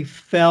the time, they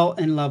fell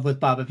in love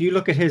with Bob. If you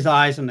look at his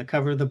eyes on the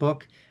cover of the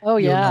book, you'll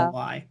know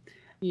why.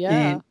 Yeah.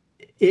 And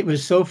it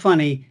was so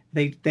funny.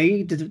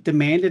 They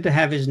demanded to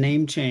have his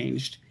name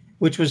changed,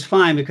 which was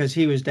fine because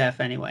he was deaf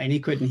anyway and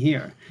he couldn't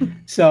hear.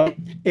 So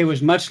it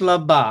was Much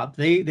Love Bob.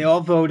 They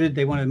all voted.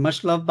 They wanted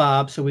Much Love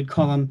Bob, so we'd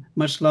call him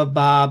Much Love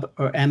Bob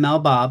or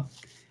ML Bob.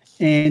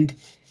 And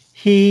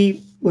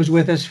he was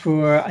with us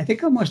for, I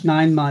think, almost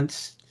 9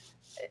 months.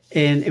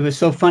 And it was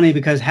so funny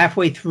because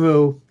halfway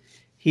through,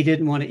 he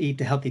didn't want to eat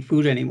the healthy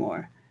food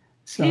anymore.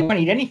 So, he didn't want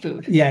to eat any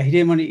food. Yeah, he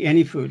didn't want to eat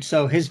any food.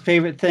 So his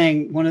favorite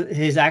thing,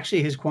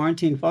 his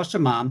quarantine foster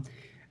mom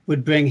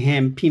would bring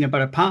him peanut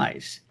butter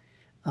pies.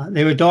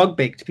 They were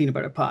dog-baked peanut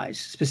butter pies,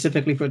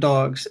 specifically for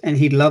dogs, and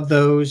he loved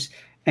those.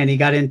 And he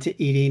got into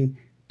eating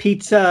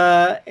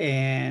pizza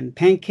and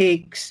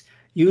pancakes,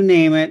 you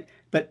name it.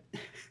 But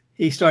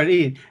he started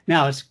eating.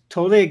 Now, it's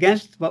totally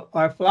against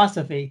our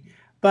philosophy,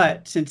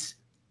 but since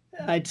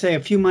I'd say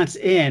a few months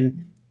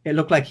in, it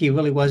looked like he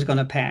really was going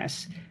to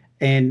pass.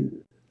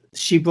 And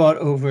she brought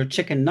over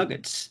chicken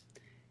nuggets.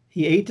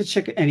 He ate the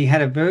chicken, and he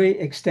had a very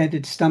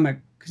extended stomach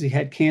because he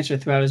had cancer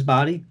throughout his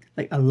body,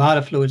 like a lot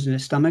of fluids in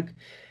his stomach.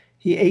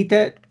 He ate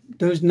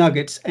those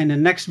nuggets, and the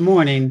next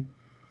morning,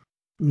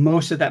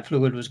 most of that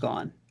fluid was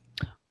gone.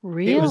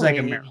 Really? It was like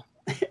a miracle.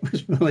 It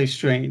was really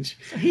strange.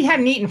 He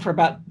hadn't eaten for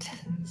about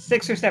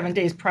 6 or 7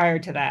 days prior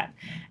to that.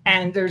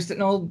 And there's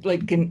an old,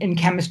 in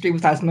chemistry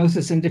with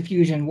osmosis and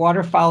diffusion,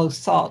 water follows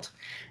salt.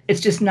 It's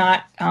just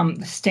not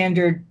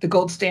the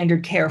gold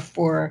standard care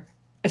for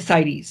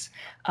ascites,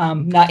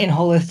 not in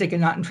holistic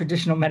and not in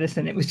traditional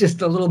medicine. It was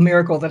just a little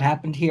miracle that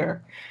happened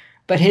here.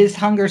 But his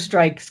hunger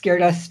strike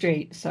scared us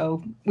straight.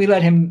 So we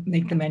let him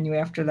make the menu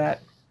after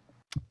that.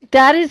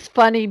 That is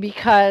funny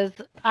because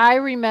I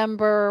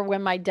remember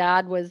when my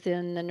dad was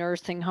in the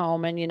nursing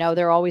home and,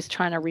 they're always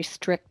trying to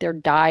restrict their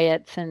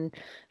diets and,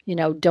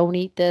 don't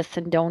eat this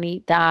and don't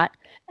eat that.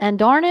 And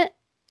darn it,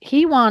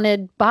 he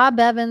wanted Bob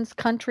Evans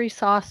country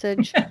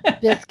sausage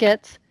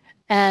biscuits.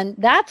 And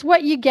that's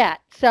what you get.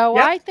 So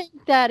yep. I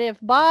think that if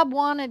Bob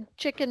wanted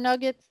chicken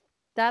nuggets,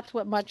 that's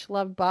what Much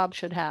Love Bob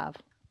should have.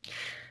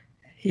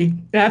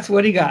 That's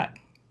what he got.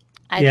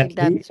 I think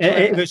that's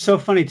it was so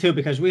funny too,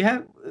 because we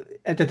have,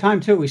 at the time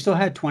too, we still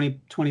had 20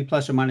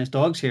 plus or minus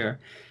dogs here.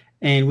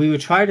 And we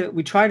try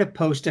to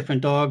post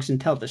different dogs and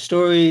tell the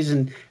stories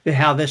and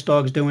how this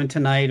dog's doing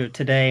tonight or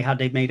today, how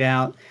they made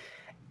out.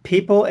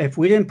 People, if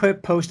we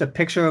didn't post a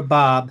picture of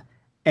Bob,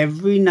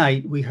 every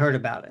night we heard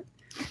about it.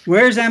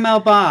 Where's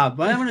ML Bob?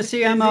 I want to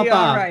see ML Bob.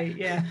 All right,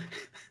 yeah.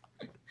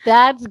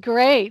 That's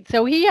great.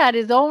 So he had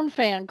his own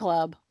fan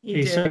club.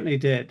 He certainly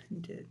did. He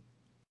did.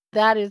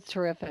 That is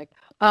terrific.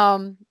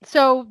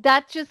 So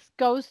that just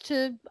goes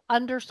to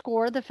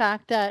underscore the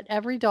fact that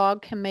every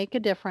dog can make a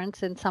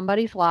difference in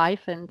somebody's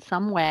life in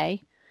some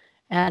way.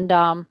 And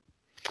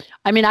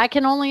I mean, I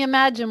can only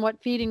imagine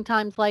what feeding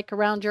time's like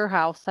around your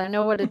house. I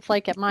know what it's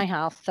like at my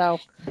house. So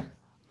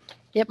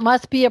it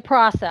must be a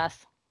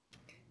process.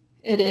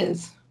 It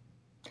is.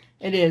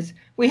 It is.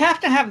 We have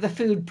to have the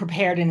food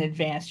prepared in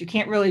advance. You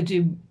can't really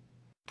do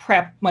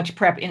much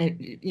prep in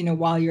it,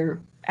 while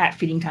you're at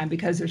feeding time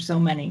because there's so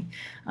many.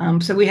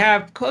 So we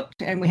have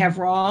cooked and we have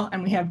raw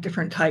and we have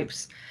different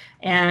types.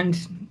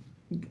 And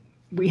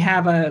we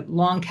have a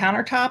long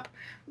countertop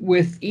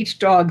with each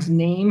dog's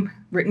name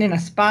written in a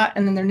spot,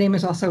 and then their name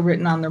is also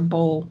written on their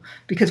bowl,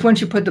 because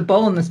once you put the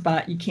bowl in the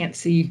spot, you can't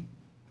see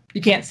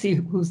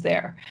who's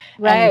there.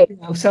 Right.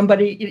 And,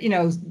 somebody,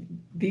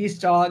 these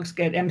dogs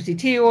get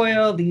MCT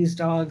oil, these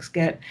dogs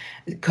get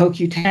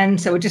CoQ10,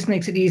 so it just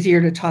makes it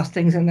easier to toss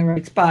things in the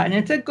right spot. And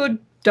it's a good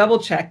double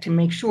check to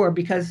make sure,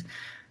 because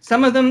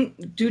some of them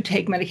do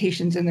take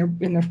medications in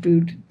their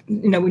food.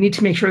 We need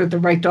to make sure that the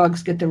right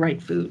dogs get the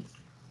right food.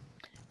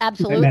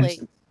 Absolutely.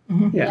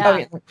 Mm-hmm. Yeah. Oh,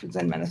 yeah, foods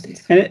and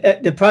medicines.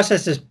 And the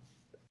process is,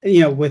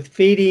 with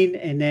feeding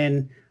and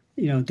then,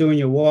 doing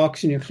your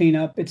walks and your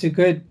cleanup, it's a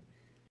good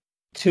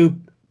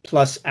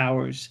 2+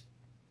 hours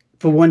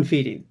for one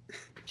feeding.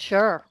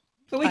 Sure.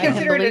 But we I can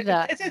consider believe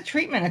that. It's a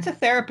treatment. It's a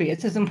therapy.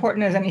 It's as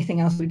important as anything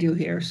else we do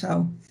here.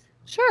 So.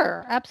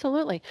 Sure,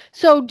 absolutely.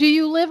 So do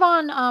you live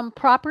on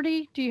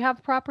property? Do you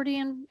have property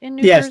in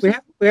New Yes, Jersey?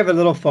 we have a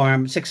little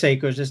farm, 6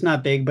 acres. It's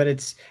not big,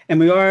 but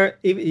we are,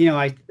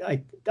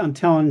 I'm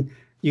telling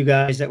you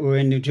guys that we're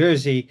in New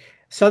Jersey.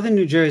 Southern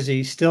New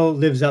Jersey still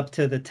lives up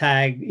to the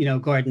tag,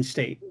 Garden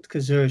State,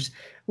 because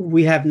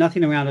we have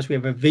nothing around us. We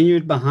have a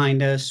vineyard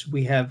behind us.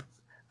 We have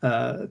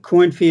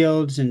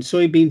cornfields and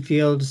soybean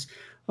fields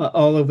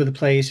all over the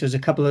place. There's a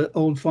couple of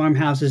old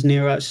farmhouses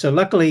near us. So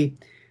luckily,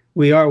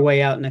 we are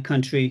way out in the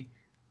country.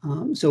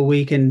 So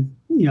we can,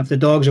 if the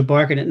dogs are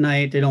barking at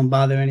night, they don't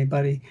bother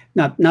anybody.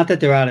 Not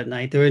that they're out at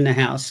night. They're in the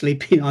house,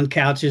 sleeping on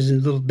couches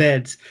and little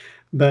beds.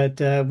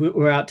 But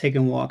we're out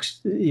taking walks.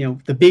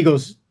 The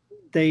beagles,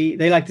 they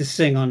like to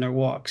sing on their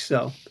walks.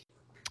 So.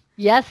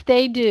 Yes,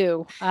 they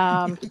do.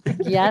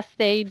 Yes,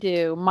 they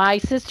do. My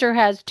sister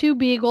has 2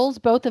 beagles,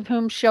 both of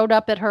whom showed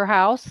up at her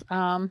house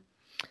and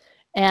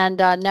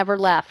never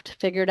left.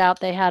 Figured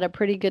out they had a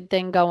pretty good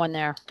thing going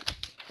there.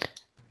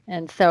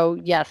 And so,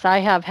 yes, I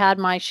have had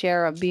my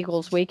share of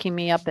beagles waking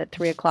me up at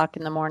 3:00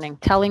 in the morning,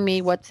 telling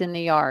me what's in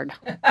the yard.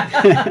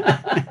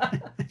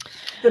 The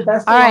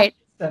best. All right.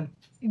 System.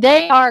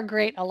 They are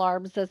great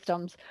alarm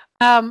systems.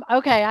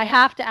 Okay, I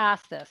have to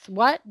ask this.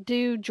 What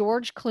do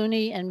George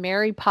Clooney and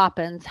Mary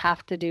Poppins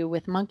have to do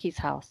with Monkey's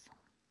house?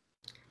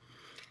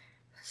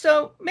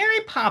 So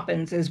Mary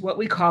Poppins is what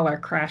we call our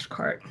crash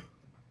cart.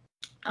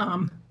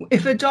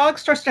 If a dog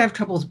starts to have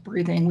troubles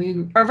breathing,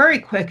 we are very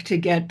quick to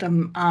get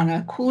them on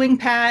a cooling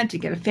pad, to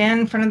get a fan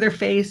in front of their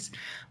face.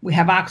 We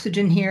have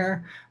oxygen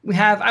here. We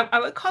have, I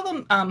would call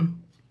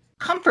them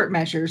comfort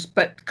measures,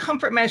 but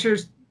comfort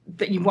measures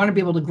that you want to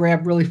be able to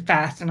grab really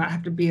fast and not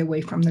have to be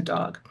away from the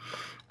dog.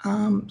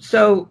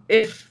 So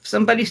if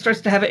somebody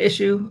starts to have an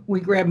issue, we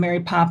grab Mary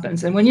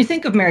Poppins. And when you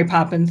think of Mary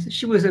Poppins,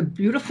 she was a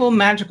beautiful,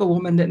 magical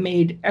woman that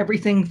made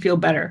everything feel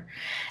better.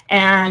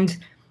 And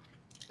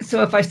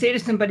so if I say to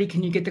somebody,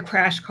 can you get the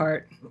crash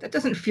cart? That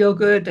doesn't feel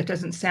good. That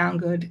doesn't sound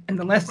good. And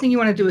the last thing you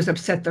want to do is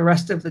upset the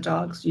rest of the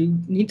dogs. You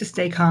need to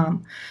stay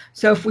calm.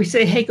 So if we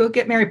say, hey, go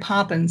get Mary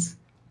Poppins,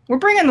 we're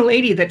bringing the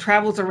lady that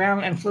travels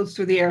around and floats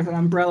through the air with an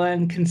umbrella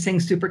and can sing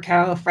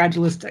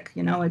supercalifragilistic.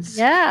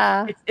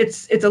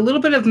 It's a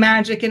little bit of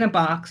magic in a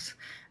box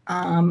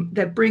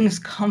that brings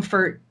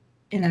comfort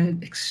in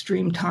an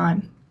extreme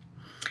time.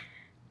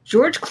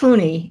 George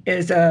Clooney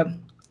is a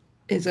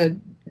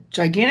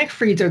gigantic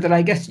freezer that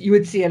I guess you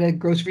would see at a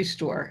grocery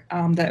store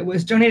that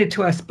was donated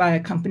to us by a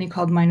company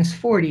called Minus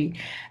 40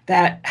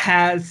 that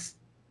has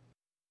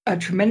a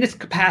tremendous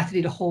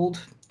capacity to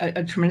hold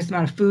a tremendous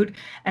amount of food,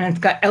 and it's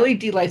got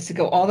LED lights to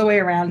go all the way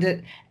around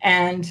it,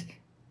 and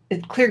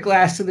it's clear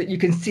glass so that you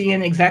can see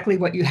in exactly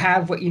what you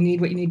have, what you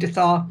need to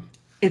thaw.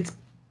 It's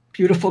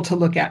beautiful to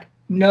look at.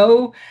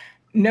 No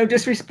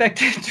disrespect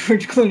to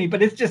George Clooney,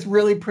 but it's just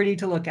really pretty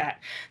to look at.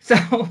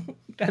 So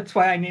that's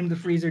why I named the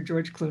freezer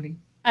George Clooney.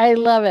 I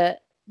love it.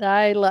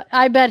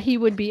 I bet he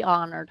would be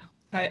honored.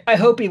 I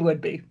hope he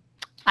would be.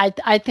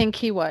 I think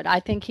he would. I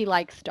think he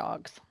likes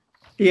dogs.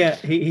 Yeah,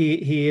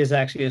 he is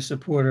actually a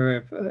supporter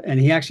of, and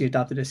he actually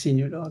adopted a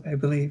senior dog, I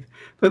believe.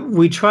 But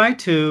we try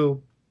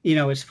to,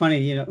 it's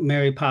funny,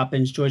 Mary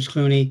Poppins, George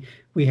Clooney,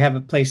 We have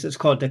a place that's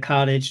called the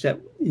Cottage that,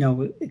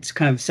 it's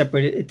kind of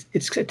separated.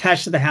 It's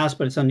attached to the house,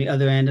 but it's on the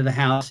other end of the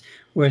house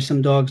where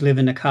some dogs live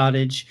in the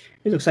cottage.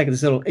 It looks like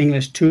this little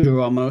English Tudor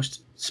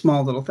almost,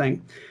 small little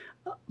thing.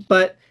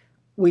 But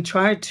we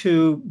try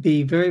to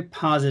be very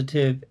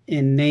positive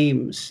in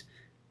names,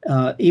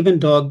 even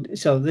dog.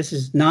 So this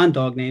is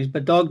non-dog names,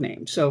 but dog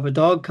names. So if a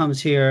dog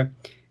comes here,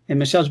 and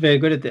Michelle's very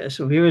good at this,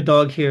 if we have a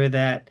dog here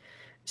that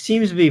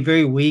seems to be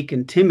very weak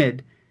and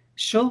timid,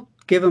 she'll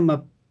give him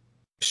a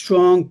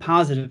strong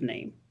positive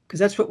name, because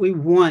that's what we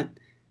want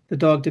the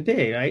dog to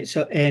be, right?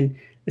 So, and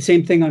the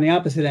same thing on the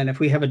opposite end.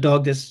 If we have a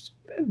dog that's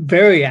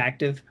very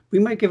active, we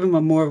might give him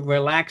a more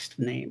relaxed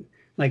name,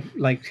 like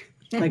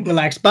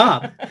Relaxed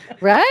Bob.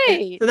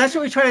 Right. So that's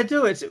what we try to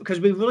do. It's because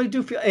we really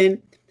do feel,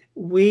 and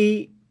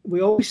we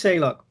always say,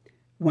 look,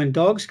 when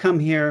dogs come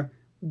here,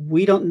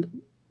 we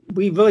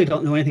really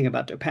don't know anything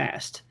about their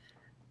past.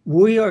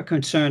 We are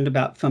concerned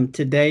about from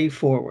today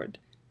forward.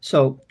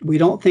 So we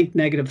don't think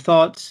negative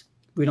thoughts.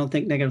 We don't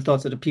think negative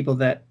thoughts of the people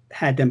that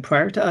had them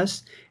prior to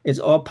us. It's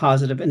all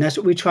positive. And that's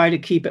what we try to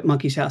keep at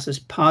Monkey's House, is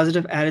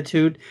positive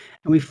attitude.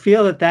 And we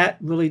feel that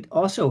really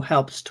also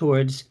helps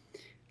towards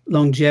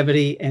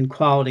longevity and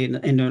quality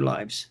in their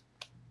lives.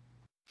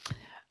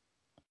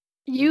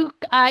 You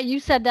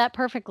said that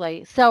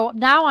perfectly. So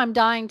now I'm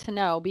dying to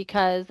know,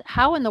 because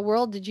how in the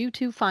world did you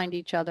two find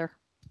each other?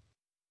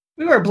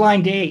 We were a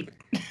blind date.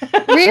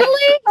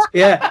 Really?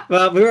 Yeah.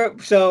 Well,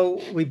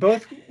 we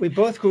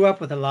both grew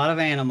up with a lot of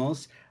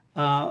animals.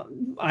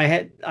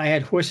 I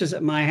had horses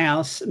at my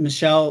house.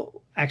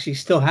 Michelle actually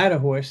still had a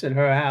horse at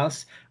her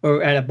house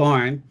or at a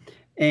barn.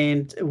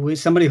 And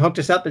somebody hooked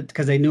us up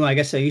because they knew, I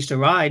guess, I used to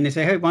ride. And they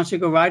said, hey, why don't you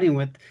go riding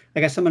with,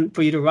 I got someone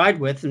for you to ride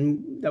with.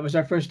 And that was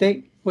our first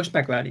date,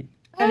 horseback riding.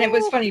 And it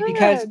was funny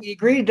because we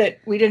agreed that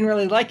we didn't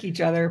really like each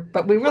other,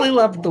 but we really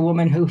loved the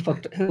woman who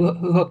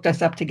hooked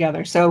us up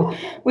together. So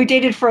we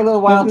dated for a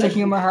little while to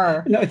humor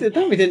her. No,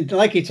 we didn't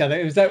like each other.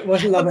 It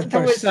wasn't love at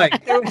first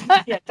sight.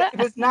 It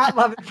was not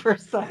love at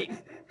first sight.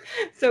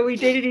 So we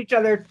dated each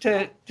other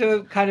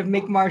to kind of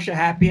make Marcia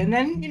happy. And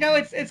then,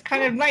 it's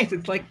kind of nice.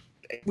 It's like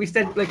we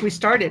said, like we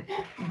started,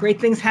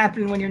 great things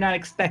happen when you're not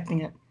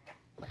expecting it.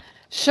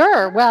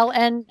 Sure. Well,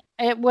 and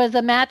it was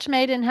a match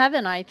made in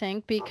heaven, I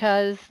think,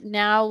 because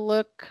now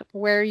look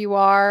where you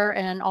are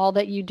and all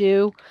that you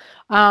do.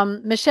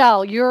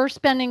 Michelle, you're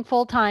spending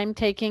full time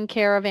taking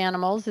care of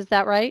animals. Is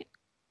that right?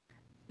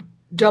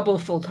 Double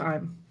full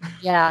time.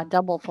 Yeah,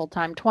 double full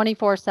time,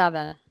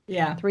 24/7.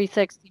 Yeah.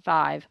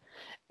 365.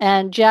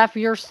 And Jeff,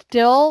 you're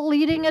still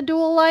leading a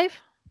dual life?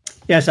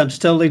 Yes, I'm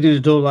still leading a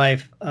dual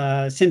life.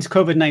 Since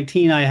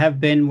COVID-19, I have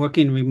been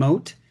working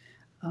remote,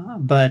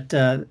 but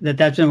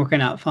that's been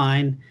working out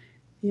fine.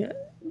 Yeah.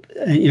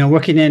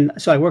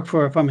 So I work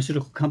for a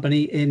pharmaceutical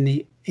company in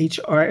the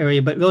HR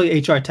area, but really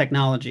HR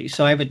technology.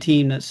 So I have a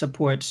team that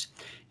supports,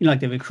 like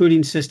the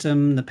recruiting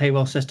system, the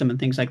payroll system, and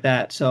things like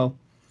that. So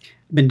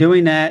I've been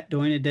doing that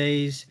during the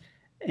days,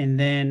 and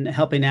then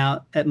helping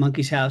out at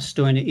Monkey's House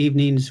during the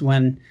evenings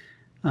and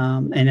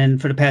then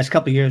for the past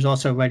couple of years,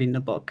 also writing the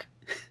book.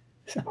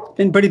 So it's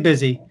been pretty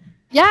busy.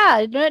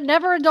 Yeah,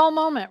 never a dull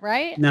moment,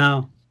 right?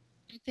 No.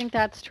 I think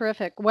that's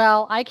terrific.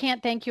 Well, I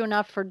can't thank you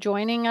enough for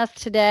joining us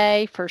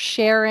today, for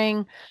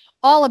sharing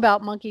all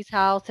about Monkey's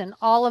House and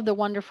all of the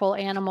wonderful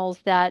animals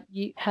that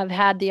you have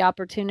had the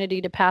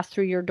opportunity to pass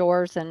through your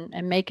doors and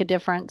make a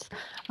difference.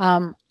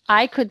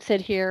 I could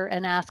sit here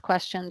and ask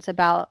questions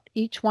about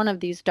each one of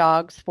these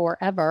dogs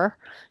forever,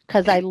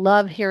 because I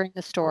love hearing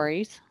the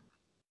stories.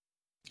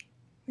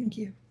 Thank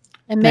you.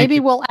 And maybe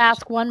we'll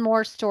ask one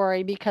more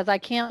story, because I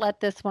can't let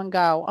this one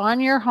go. On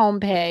your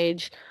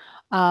homepage,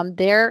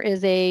 there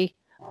is a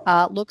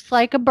looks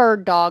like a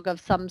bird dog of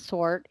some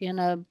sort in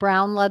a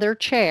brown leather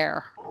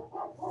chair.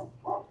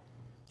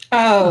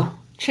 Oh,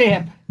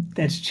 Champ.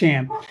 That's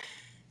Champ.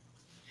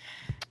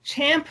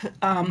 Champ,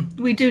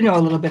 we do know a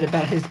little bit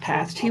about his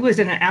past. He was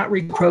in an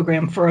outreach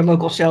program for a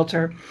local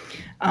shelter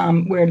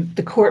where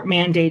the court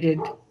mandated,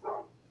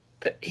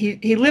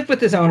 he lived with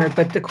his owner,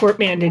 but the court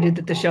mandated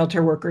that the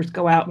shelter workers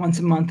go out once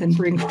a month and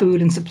bring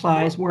food and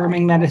supplies,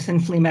 worming medicine,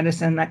 flea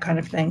medicine, that kind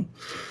of thing.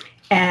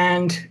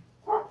 And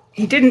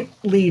he didn't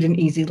lead an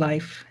easy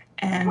life.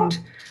 And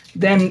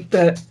then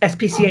the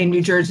SPCA in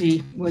New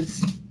Jersey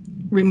was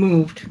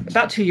removed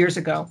about 2 years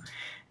ago.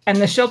 And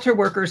the shelter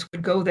workers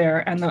would go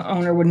there and the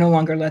owner would no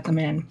longer let them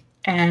in.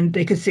 And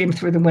they could see him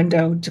through the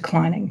window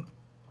declining.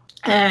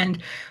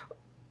 And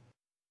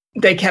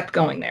they kept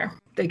going there.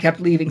 They kept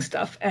leaving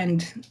stuff.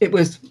 And it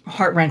was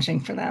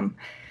heart-wrenching for them.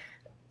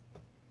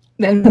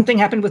 Then something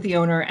happened with the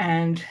owner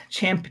and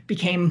Champ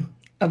became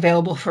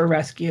available for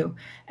rescue.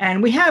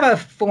 And we have a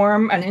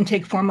form, an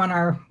intake form on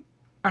our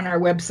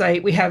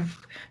website. We have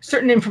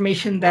certain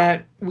information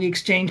that we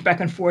exchange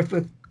back and forth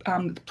with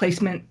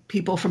placement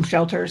people from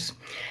shelters.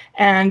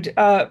 And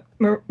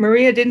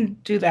Maria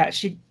didn't do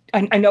that.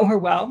 I know her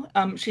well.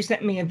 She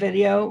sent me a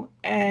video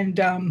and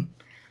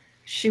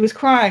she was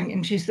crying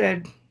and she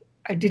said,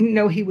 I didn't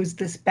know he was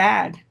this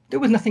bad. There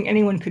was nothing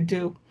anyone could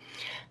do.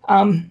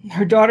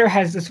 her daughter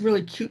has this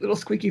really cute little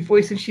squeaky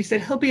voice, and she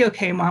said, "He'll be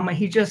okay, Mama.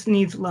 He just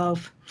needs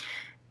love."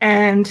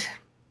 And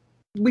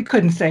we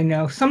couldn't say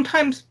no.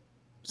 Sometimes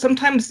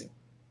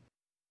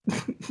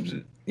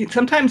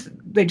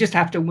they just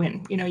have to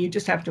win. You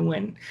just have to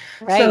win.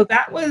 Right. So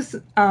that was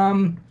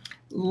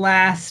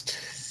last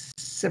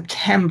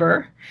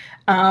September.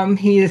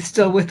 He is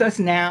still with us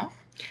now.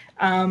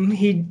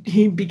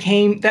 He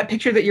became that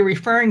picture that you're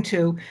referring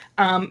to.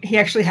 He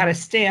actually had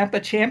a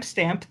champ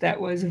stamp that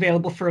was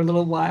available for a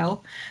little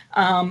while,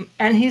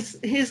 and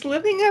he's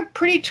living a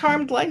pretty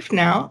charmed life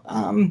now.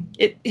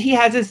 He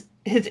has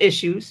his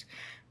issues,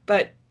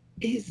 but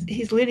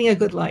he's leading a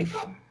good life.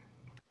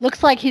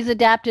 Looks like he's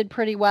adapted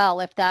pretty well.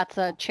 If that's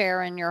a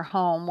chair in your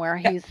home where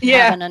he's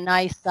having a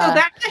nice. So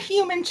that's a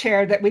human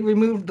chair that we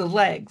removed the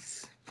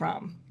legs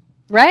from.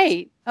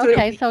 Right.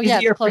 Okay. So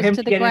it's close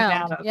to the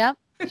ground. Yep.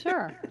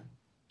 Sure.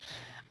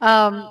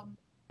 Well,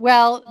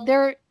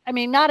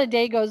 not a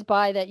day goes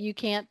by that you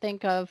can't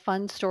think of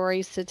fun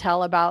stories to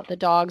tell about the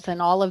dogs and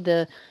all of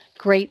the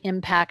great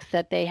impacts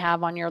that they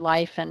have on your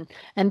life. And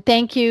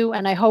thank you.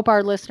 And I hope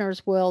our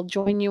listeners will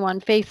join you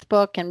on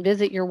Facebook and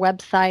visit your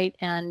website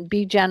and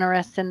be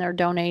generous in their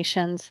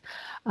donations,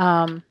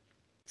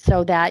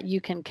 so that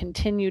you can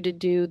continue to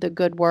do the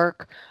good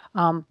work.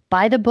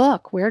 Buy the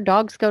book, Where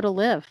Dogs Go to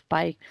Live,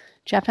 by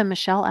Jeff and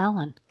Michelle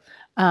Allen.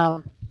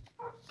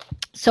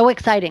 So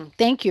exciting.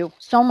 Thank you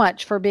so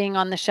much for being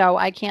on the show.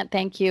 I can't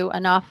thank you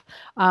enough.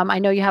 I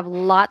know you have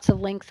lots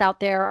of links out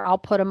there. I'll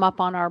put them up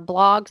on our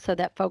blog so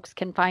that folks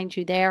can find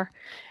you there.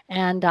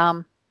 And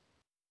I'm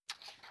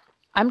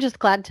just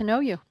glad to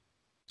know you.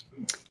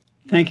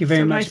 Thank you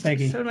very much,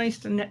 Peggy. So nice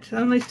to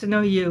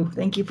know you.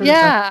 Thank you for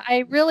Yeah, I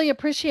really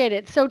appreciate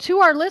it. So to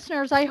our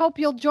listeners, I hope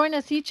you'll join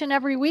us each and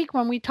every week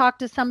when we talk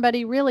to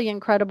somebody really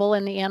incredible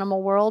in the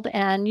animal world.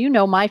 And you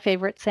know my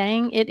favorite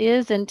saying, it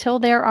is, until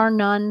there are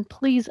none,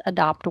 please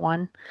adopt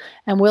one.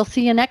 And we'll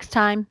see you next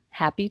time.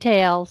 Happy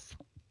Tales.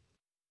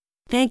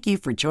 Thank you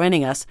for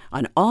joining us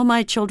on All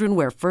My Children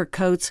Wear Fur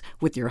Coats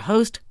with your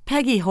host,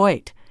 Peggy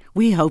Hoyt.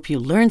 We hope you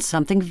learned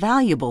something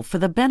valuable for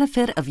the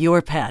benefit of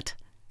your pet.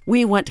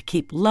 We want to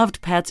keep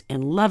loved pets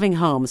in loving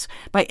homes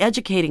by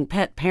educating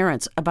pet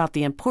parents about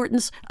the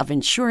importance of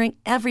ensuring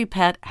every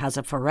pet has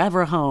a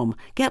forever home.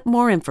 Get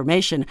more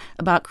information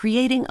about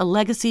creating a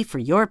legacy for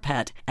your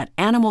pet at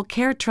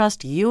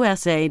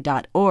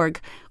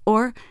animalcaretrustusa.org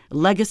or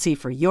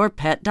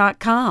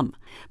legacyforyourpet.com.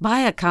 Buy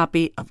a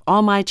copy of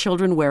All My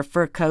Children Wear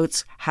Fur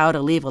Coats, How to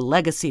Leave a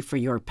Legacy for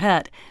Your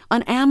Pet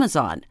on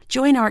Amazon.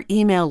 Join our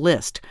email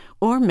list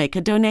or make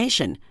a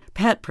donation.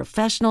 Pet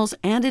professionals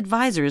and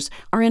advisors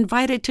are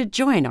invited to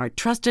join our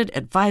trusted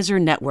advisor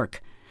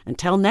network.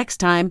 Until next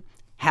time,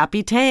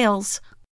 happy tales!